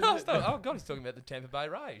 Rays. I I didn't- was oh god, he's talking about the Tampa Bay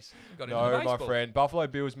Rays. Got into No, my baseball. friend. Buffalo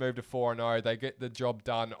Bills moved to 4-0. They get the job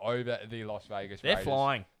done over the Las Vegas They're Raiders.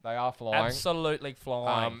 flying. They are flying. Absolutely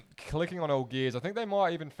flying. Clicking on all gears. I think they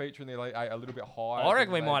might even feature in the Elite 8 a little bit higher. I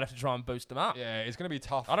reckon we than might they- have to try and boost them up. Yeah, it's going to be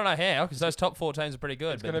tough. I don't know how, because those top 4 teams are pretty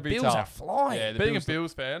good. It's but gonna the be Bills are tough. flying. Yeah, the Being Bills- a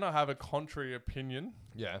Bills fan, I have a contrary opinion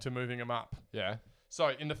Yeah, to moving him up. yeah. So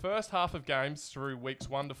in the first half of games through weeks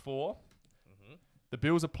 1 to 4, Mhm. the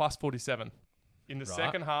Bills are plus 47. In the Right.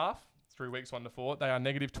 second half through weeks 1 to 4, they are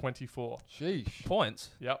negative 24. Sheesh.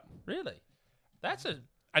 Points. Yep. Really? That's a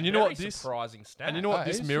And you know very what this surprising stat. and you know what That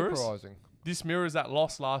this is mirrors? surprising. This mirrors that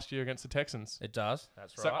loss last year against the Texans. It does.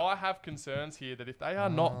 That's So right. I have concerns here that if they are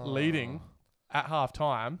not leading at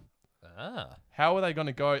halftime, how are they going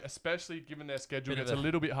to go? Especially given their schedule Bit of gets a a-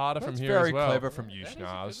 little bit harder That's from here very as well. clever from you, That is a good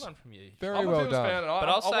Schnars. one from you. Very I'm a well Bills done. fan, and But I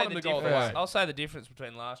I'll want say them the to go all the difference. way. I'll say the difference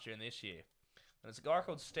between last year and this year. And it's a guy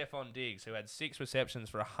called Stephon Diggs who had 6 receptions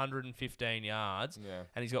for 115 yards. Yeah.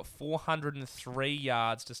 And he's got 403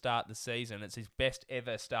 yards to start the season. It's his best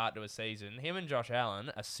ever start to a season. Him and Josh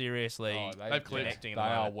Allen are seriously they've clicked. connecting. They at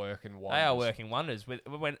the are moment. working wonders. They are working wonders,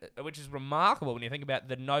 which is remarkable when you think about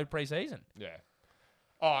the no preseason. Yeah.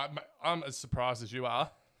 I'm as surprised as you are,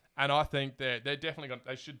 and I think they're definitely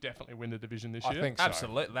they should definitely win the division this I year. think so.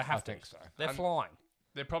 Absolutely, they have I to. think so. They're And- flying.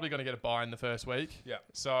 They're probably going to get a bye in the first week. Yeah.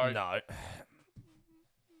 So No,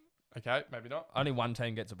 okay, maybe not. only one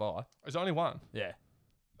team gets a bye. There's only one. Yeah,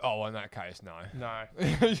 Oh, in that case, no. No.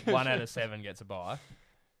 1 out of 7 gets a bye.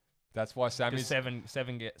 That's why Because Sammy's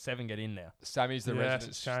seven get in now. Sammy's the Yes, resident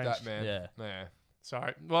it's stat changed. man. Yeah. Yeah.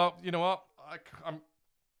 Sorry. Well, you know what? I'm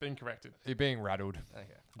being corrected. You're being rattled. Okay.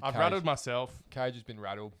 I've Cage. rattled myself. Cage has been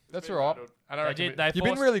rattled. That's Been all right. rattled. And I They reckon did. They You've been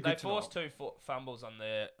forced, really they good tonight. forced 2 fumbles on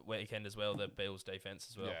the weekend as well. The Bills defense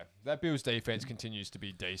as well. Yeah. That Bills defense continues to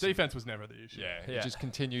be decent. defense was never the issue. Yeah, Yeah. it just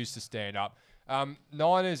continues to stand up.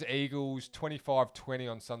 Niners, Eagles, 25-20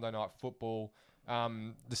 on Sunday Night Football.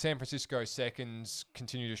 The San Francisco seconds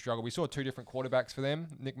continue to struggle. We saw 2 different quarterbacks for them.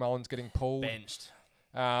 Nick Mullins getting pulled. Benched.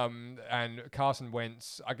 And Carson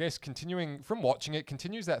Wentz, I guess,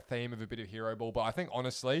 continues that theme of a bit of hero ball. But I think,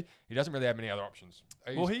 honestly, he doesn't really have many other options.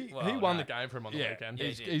 Well, he Well, won no. the game for him on the Yeah. weekend. Yeah,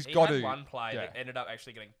 He's- he did. he's He got had to- one play yeah. that ended up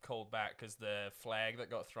actually getting called back because the flag that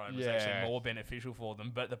got thrown was Yeah. actually more beneficial for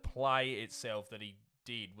them. But the play itself that he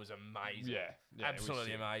did was amazing. yeah, it was Absolutely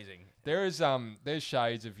sick. amazing. There's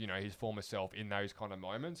shades of his former self in those kind of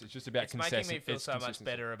moments. It's just about It's making me feel it's so much consistency.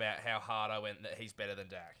 better about how hard I went that he's better than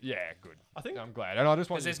Dak. Yeah, good. I think I'm glad, and I just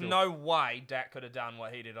want Because you there's to no way Dak could have done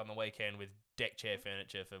what he did on the weekend with deck chair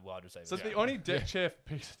furniture for wide receivers. so. The only deck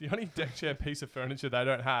chair piece of furniture they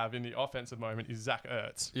don't have in the offensive moment is Zach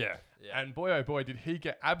Ertz. Yeah, Yeah. And boy, oh boy, did he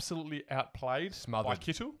get absolutely outplayed by Smothered.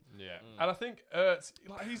 Kittle. yeah, And I think Ertz,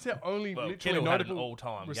 he's their only Well, literally Kittle had an notable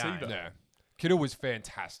all-time receiver. game. yeah. Kittle was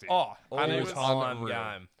fantastic. Oh, and it was All-time unreal.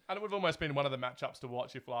 game. And it would have almost been one of the matchups to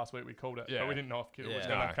watch if last week we called it. Yeah. But we didn't know if Kittle was Yeah.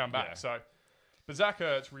 going to No, come back. yeah. So, but Zach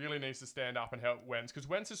Ertz really needs to stand up and help Wentz because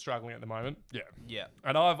Wentz is struggling at the moment. Yeah, Yeah.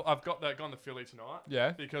 And I've got that gone to Philly tonight.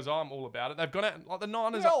 Yeah. Because I'm all about it. They've gone out like the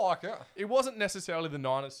Niners. I like it. It wasn't necessarily the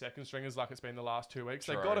Niners' second stringers like it's been the last 2 weeks.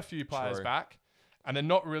 They True, got a few players true. back, and they're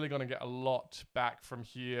not really going to get a lot back from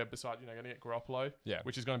here. Besides, going to get Garoppolo, Yeah.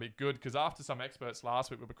 which is going to be good because after some experts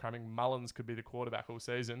last week were cramming Mullins could be the quarterback all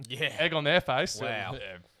season. Yeah. Egg on their face. Wow.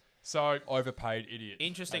 Yeah. So Overpaid idiot.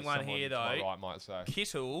 Interesting as one someone here, to my though. right might say.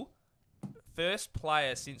 Kittle, first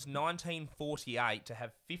player since 1948 to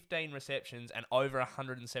have 15 receptions and over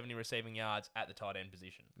 170 receiving yards at the tight end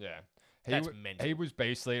position. Yeah, That's mental. he was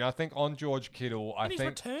beastly, and I think on George Kittle, I And his think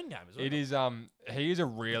return game as well. it is he is a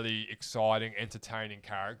really exciting, entertaining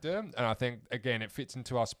character, and I think again it fits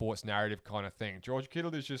into our sports narrative kind of thing. George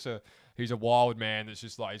Kittle is just he's a wild man that's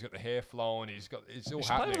just like he's got the hair flowing, it's all he should play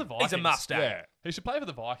for happening. the Vikings. He's a must-have. Yeah, He should play for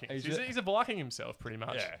the Vikings. He's He's a Viking himself, pretty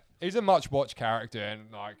much. yeah, he's a much watched character,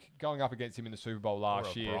 and like going up against him in the Super Bowl Or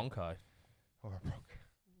last a year. Bronco. Or a Bronco.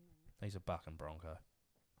 He's a bucking Bronco.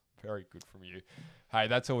 Very good from you. Hey,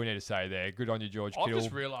 that's all we need to say there. Good on you, George I've Kittle.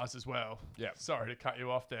 just realised as well. Yeah. Sorry to cut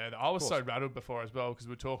you off there. I was Of so course. rattled before as well because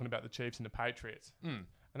we were talking about the Chiefs and the Patriots, Mm, and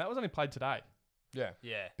that was only played today yeah.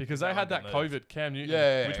 Yeah. because they had that one got moved. COVID Cam Newton, Yeah,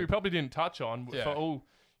 yeah, which yeah. we probably didn't touch on Yeah. for all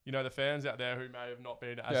the fans out there who may have not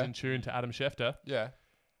been as Yeah. in tune to Adam Schefter. Yeah.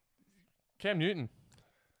 Cam Newton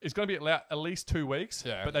is going to be at least 2 weeks,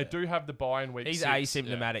 Yeah. but they do have the bye in week He's 6.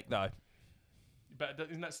 asymptomatic, though. But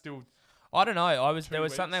isn't that still? I don't know. 2 There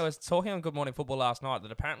was something I weeks. was talking on Good Morning Football last night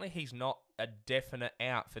that apparently he's not a definite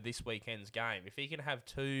out for this weekend's game. If he can have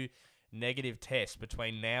 2 negative tests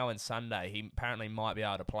between now and Sunday, he apparently might be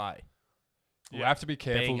able to play. We'll have to be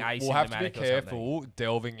careful. Being We'll have to be asymptomatic or careful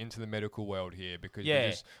delving into the medical world here because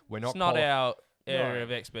Yeah. we're not. It's not quali- our area No.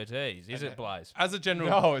 of expertise, is it, Blaze? As a general,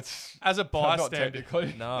 No, it's as a not bystander,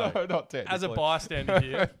 technically. No. not technically. as a bystander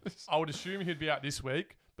here, I would assume he'd be out this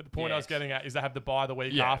week. But the point I was Yes. getting at is they have the bye the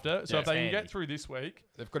week Yeah. after. So Yeah. if they can Handy. get through this week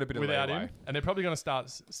They've got a bit of without leeway. him, and they're probably going to start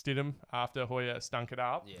Stidham after Hoyer stunk it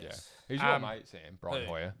up. Yes. He's your Um, mate, Sam. Brian who?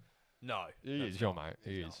 Hoyer. No. He is your mate.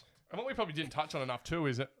 He is. And what we probably didn't touch on enough too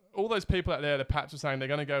is that all those people out there, the Pats were saying they're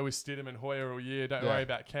going to go with Stidham and Hoyer all year. Don't Yeah. worry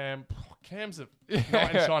about Cam. Cam's a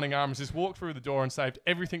knight in shining armor. Just walked through the door and saved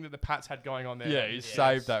everything that the Pats had going on there. Yeah, he's Yes.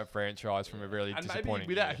 saved that franchise from a really and maybe disappointing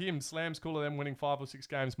without year. him, Slam's cooler them winning 5 or 6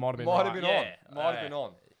 games might have been Might right. have been Yeah. on. Might have been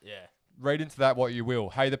on. Yeah. read into that what you will.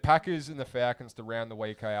 Hey, the Packers and the Falcons to round the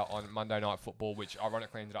week out on Monday Night Football, which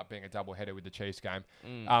ironically ended up being a doubleheader with the Chiefs game.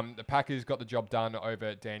 The Packers got the job done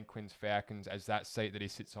over Dan Quinn's Falcons as that seat that he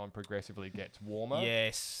sits on progressively gets warmer.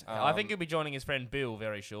 Yes. I think he'll be joining his friend Bill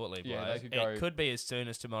very shortly. Yeah, Blaze. they could go- It could be as soon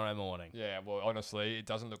as tomorrow morning. Yeah, well, honestly, it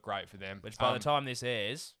doesn't look great for them. Which by the time this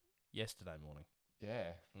airs, yesterday morning.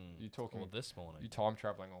 Yeah, you're talking. Or this morning. You're time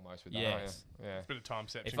traveling almost with that. Yes. Aren't you? Yeah. It's a bit of time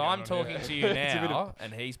section. If I'm going on talking here. to you It's a bit now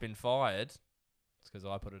and he's been fired, it's because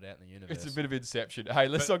I put it out in the universe. It's a bit of inception. Hey,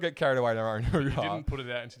 let's But not get carried away in our own You hoo-ha. didn't put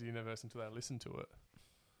it out into the universe until they listened to it.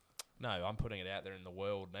 No, I'm putting it out there in the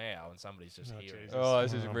world now, and somebody's just Oh, hearing Jesus. it. Oh,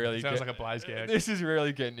 this is really Sounds get- like a Blaze gag. This is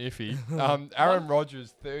really getting iffy. Aaron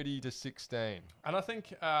Rodgers, 30-16. And I think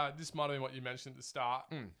this might have been what you mentioned at the start.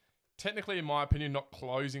 Mm. Technically, in my opinion, not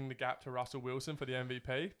closing the gap to Russell Wilson for the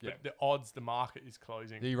MVP, Yeah. but the odds, the market is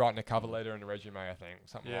closing. He writing a cover letter and a resume, I think,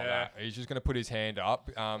 something like Yeah. that. He's just going to put his hand up.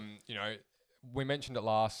 You know, we mentioned it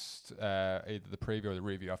last, either the preview or the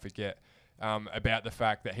review, I forget, about the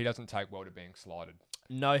fact that he doesn't take well to being slided.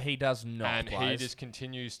 No, he does not. And he Blaze. just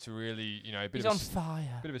continues to really, you know, He's on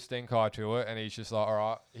fire. bit of a stink eye to it, and he's just like, all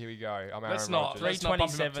right, here we go. I'm Let's Aaron not- Rodgers. let's not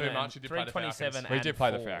bump him up 327 too much. He did play the 327 Falcons. We and did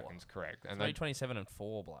play the 4. Falcons, correct. And they, 327 and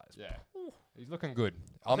 4, Blaze. yeah, he's looking good.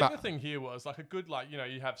 I I'm think at, the thing here was like a good, like, you know,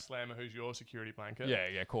 you have Slammer, who's your security blanket. yeah,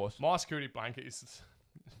 of course. My security blanket is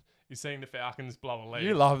seeing the Falcons blow a lead.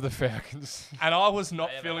 You love the Falcons. And I was not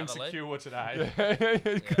They have feeling another lead? secure today.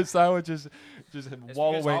 Because they were just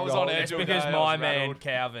wallowing. because I was on goals. edge It's all because day, I my was man rattled.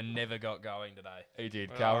 Calvin never got going today. He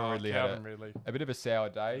did. Calvin Ridley had Calvin Ridley. a bit of a sour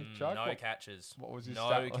day. Chuck, No what, catches. what was his No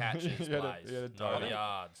stat? catches, He had a- Blaze. he had a No total.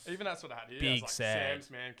 yards. Even that's what I had here. Big I was like, sad. Sam's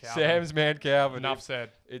man, Calvin. Sam's man, Calvin. Enough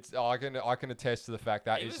said. It's I can attest to the fact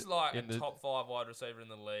that He is was like a in the top 5 wide receiver in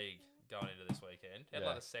the league going into this weekend. He had Yeah.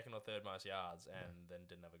 like the second or third most yards and then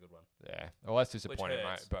didn't have a good one. yeah. Well, that's disappointing, mate.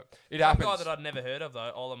 hurts. But it One happens. guy that I'd never heard of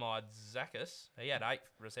though, Olamide Zakis. He had 8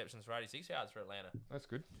 receptions for 86 yards for Atlanta. That's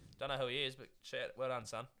good. Don't know who he is, but well done,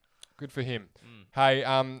 son. Good for him. Mm.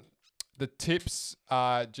 Hey, the tips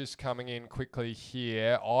are just coming in quickly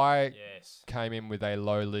here. I Yes. came in with a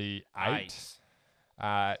lowly 8.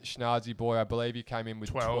 Schnazzy boy, I believe you came in with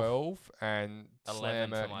 12, and 11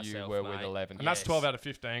 for Slammer, you myself, were with mate. 11. And that's Yes. 12 out of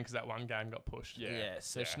 15 because that one game got pushed. Yeah. Yeah,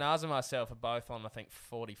 so yeah. Schnaz and myself are both on, I think,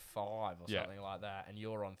 45 or Yeah. something like that, and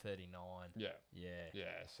you're on 39. Yeah, Yeah. yeah.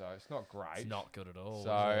 So it's not great. It's not good at all.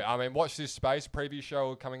 So, is it? I mean, watch this space. Preview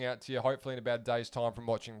show coming out to you hopefully in about a day's time from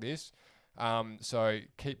watching this. So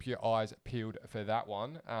keep your eyes peeled for that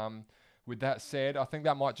one. With that said, I think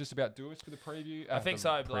that might just about do us for the preview. I think the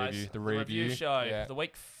so, Blaze. The review show. Yeah. The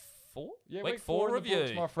week 4? Yeah, week week 4 in the review.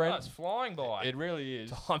 books, my friend. Oh, it's flying by. It really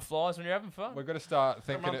is. Time flies when you're having fun. We're going to start A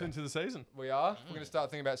thinking. month into the season. We are. We're going to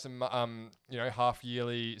start thinking about some, half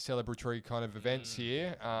yearly celebratory kind of events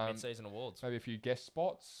here. Mid-season awards. Maybe a few guest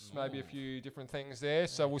spots. Maybe a few different things there.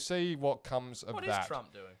 So we'll see what comes of What is that.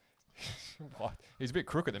 Trump doing? What? He's a bit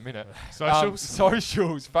crook at the minute. Socials.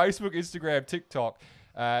 Socials. Facebook, Instagram, TikTok.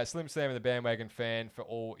 Slim Sam and the Bandwagon Fan for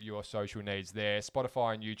all your social needs there.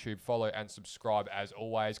 Spotify and YouTube. Follow and subscribe as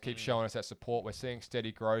always. Keep showing us that support. We're seeing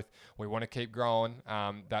steady growth. We want to keep growing.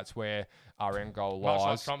 That's where our end goal Much like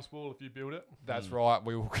lies. Trump's ball if you build it. That's right.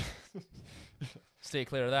 We will. Steer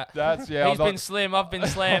clear of that. That's yeah. He's been Slim, I've been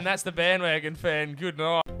Slam. That's the Bandwagon Fan. Good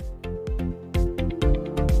night.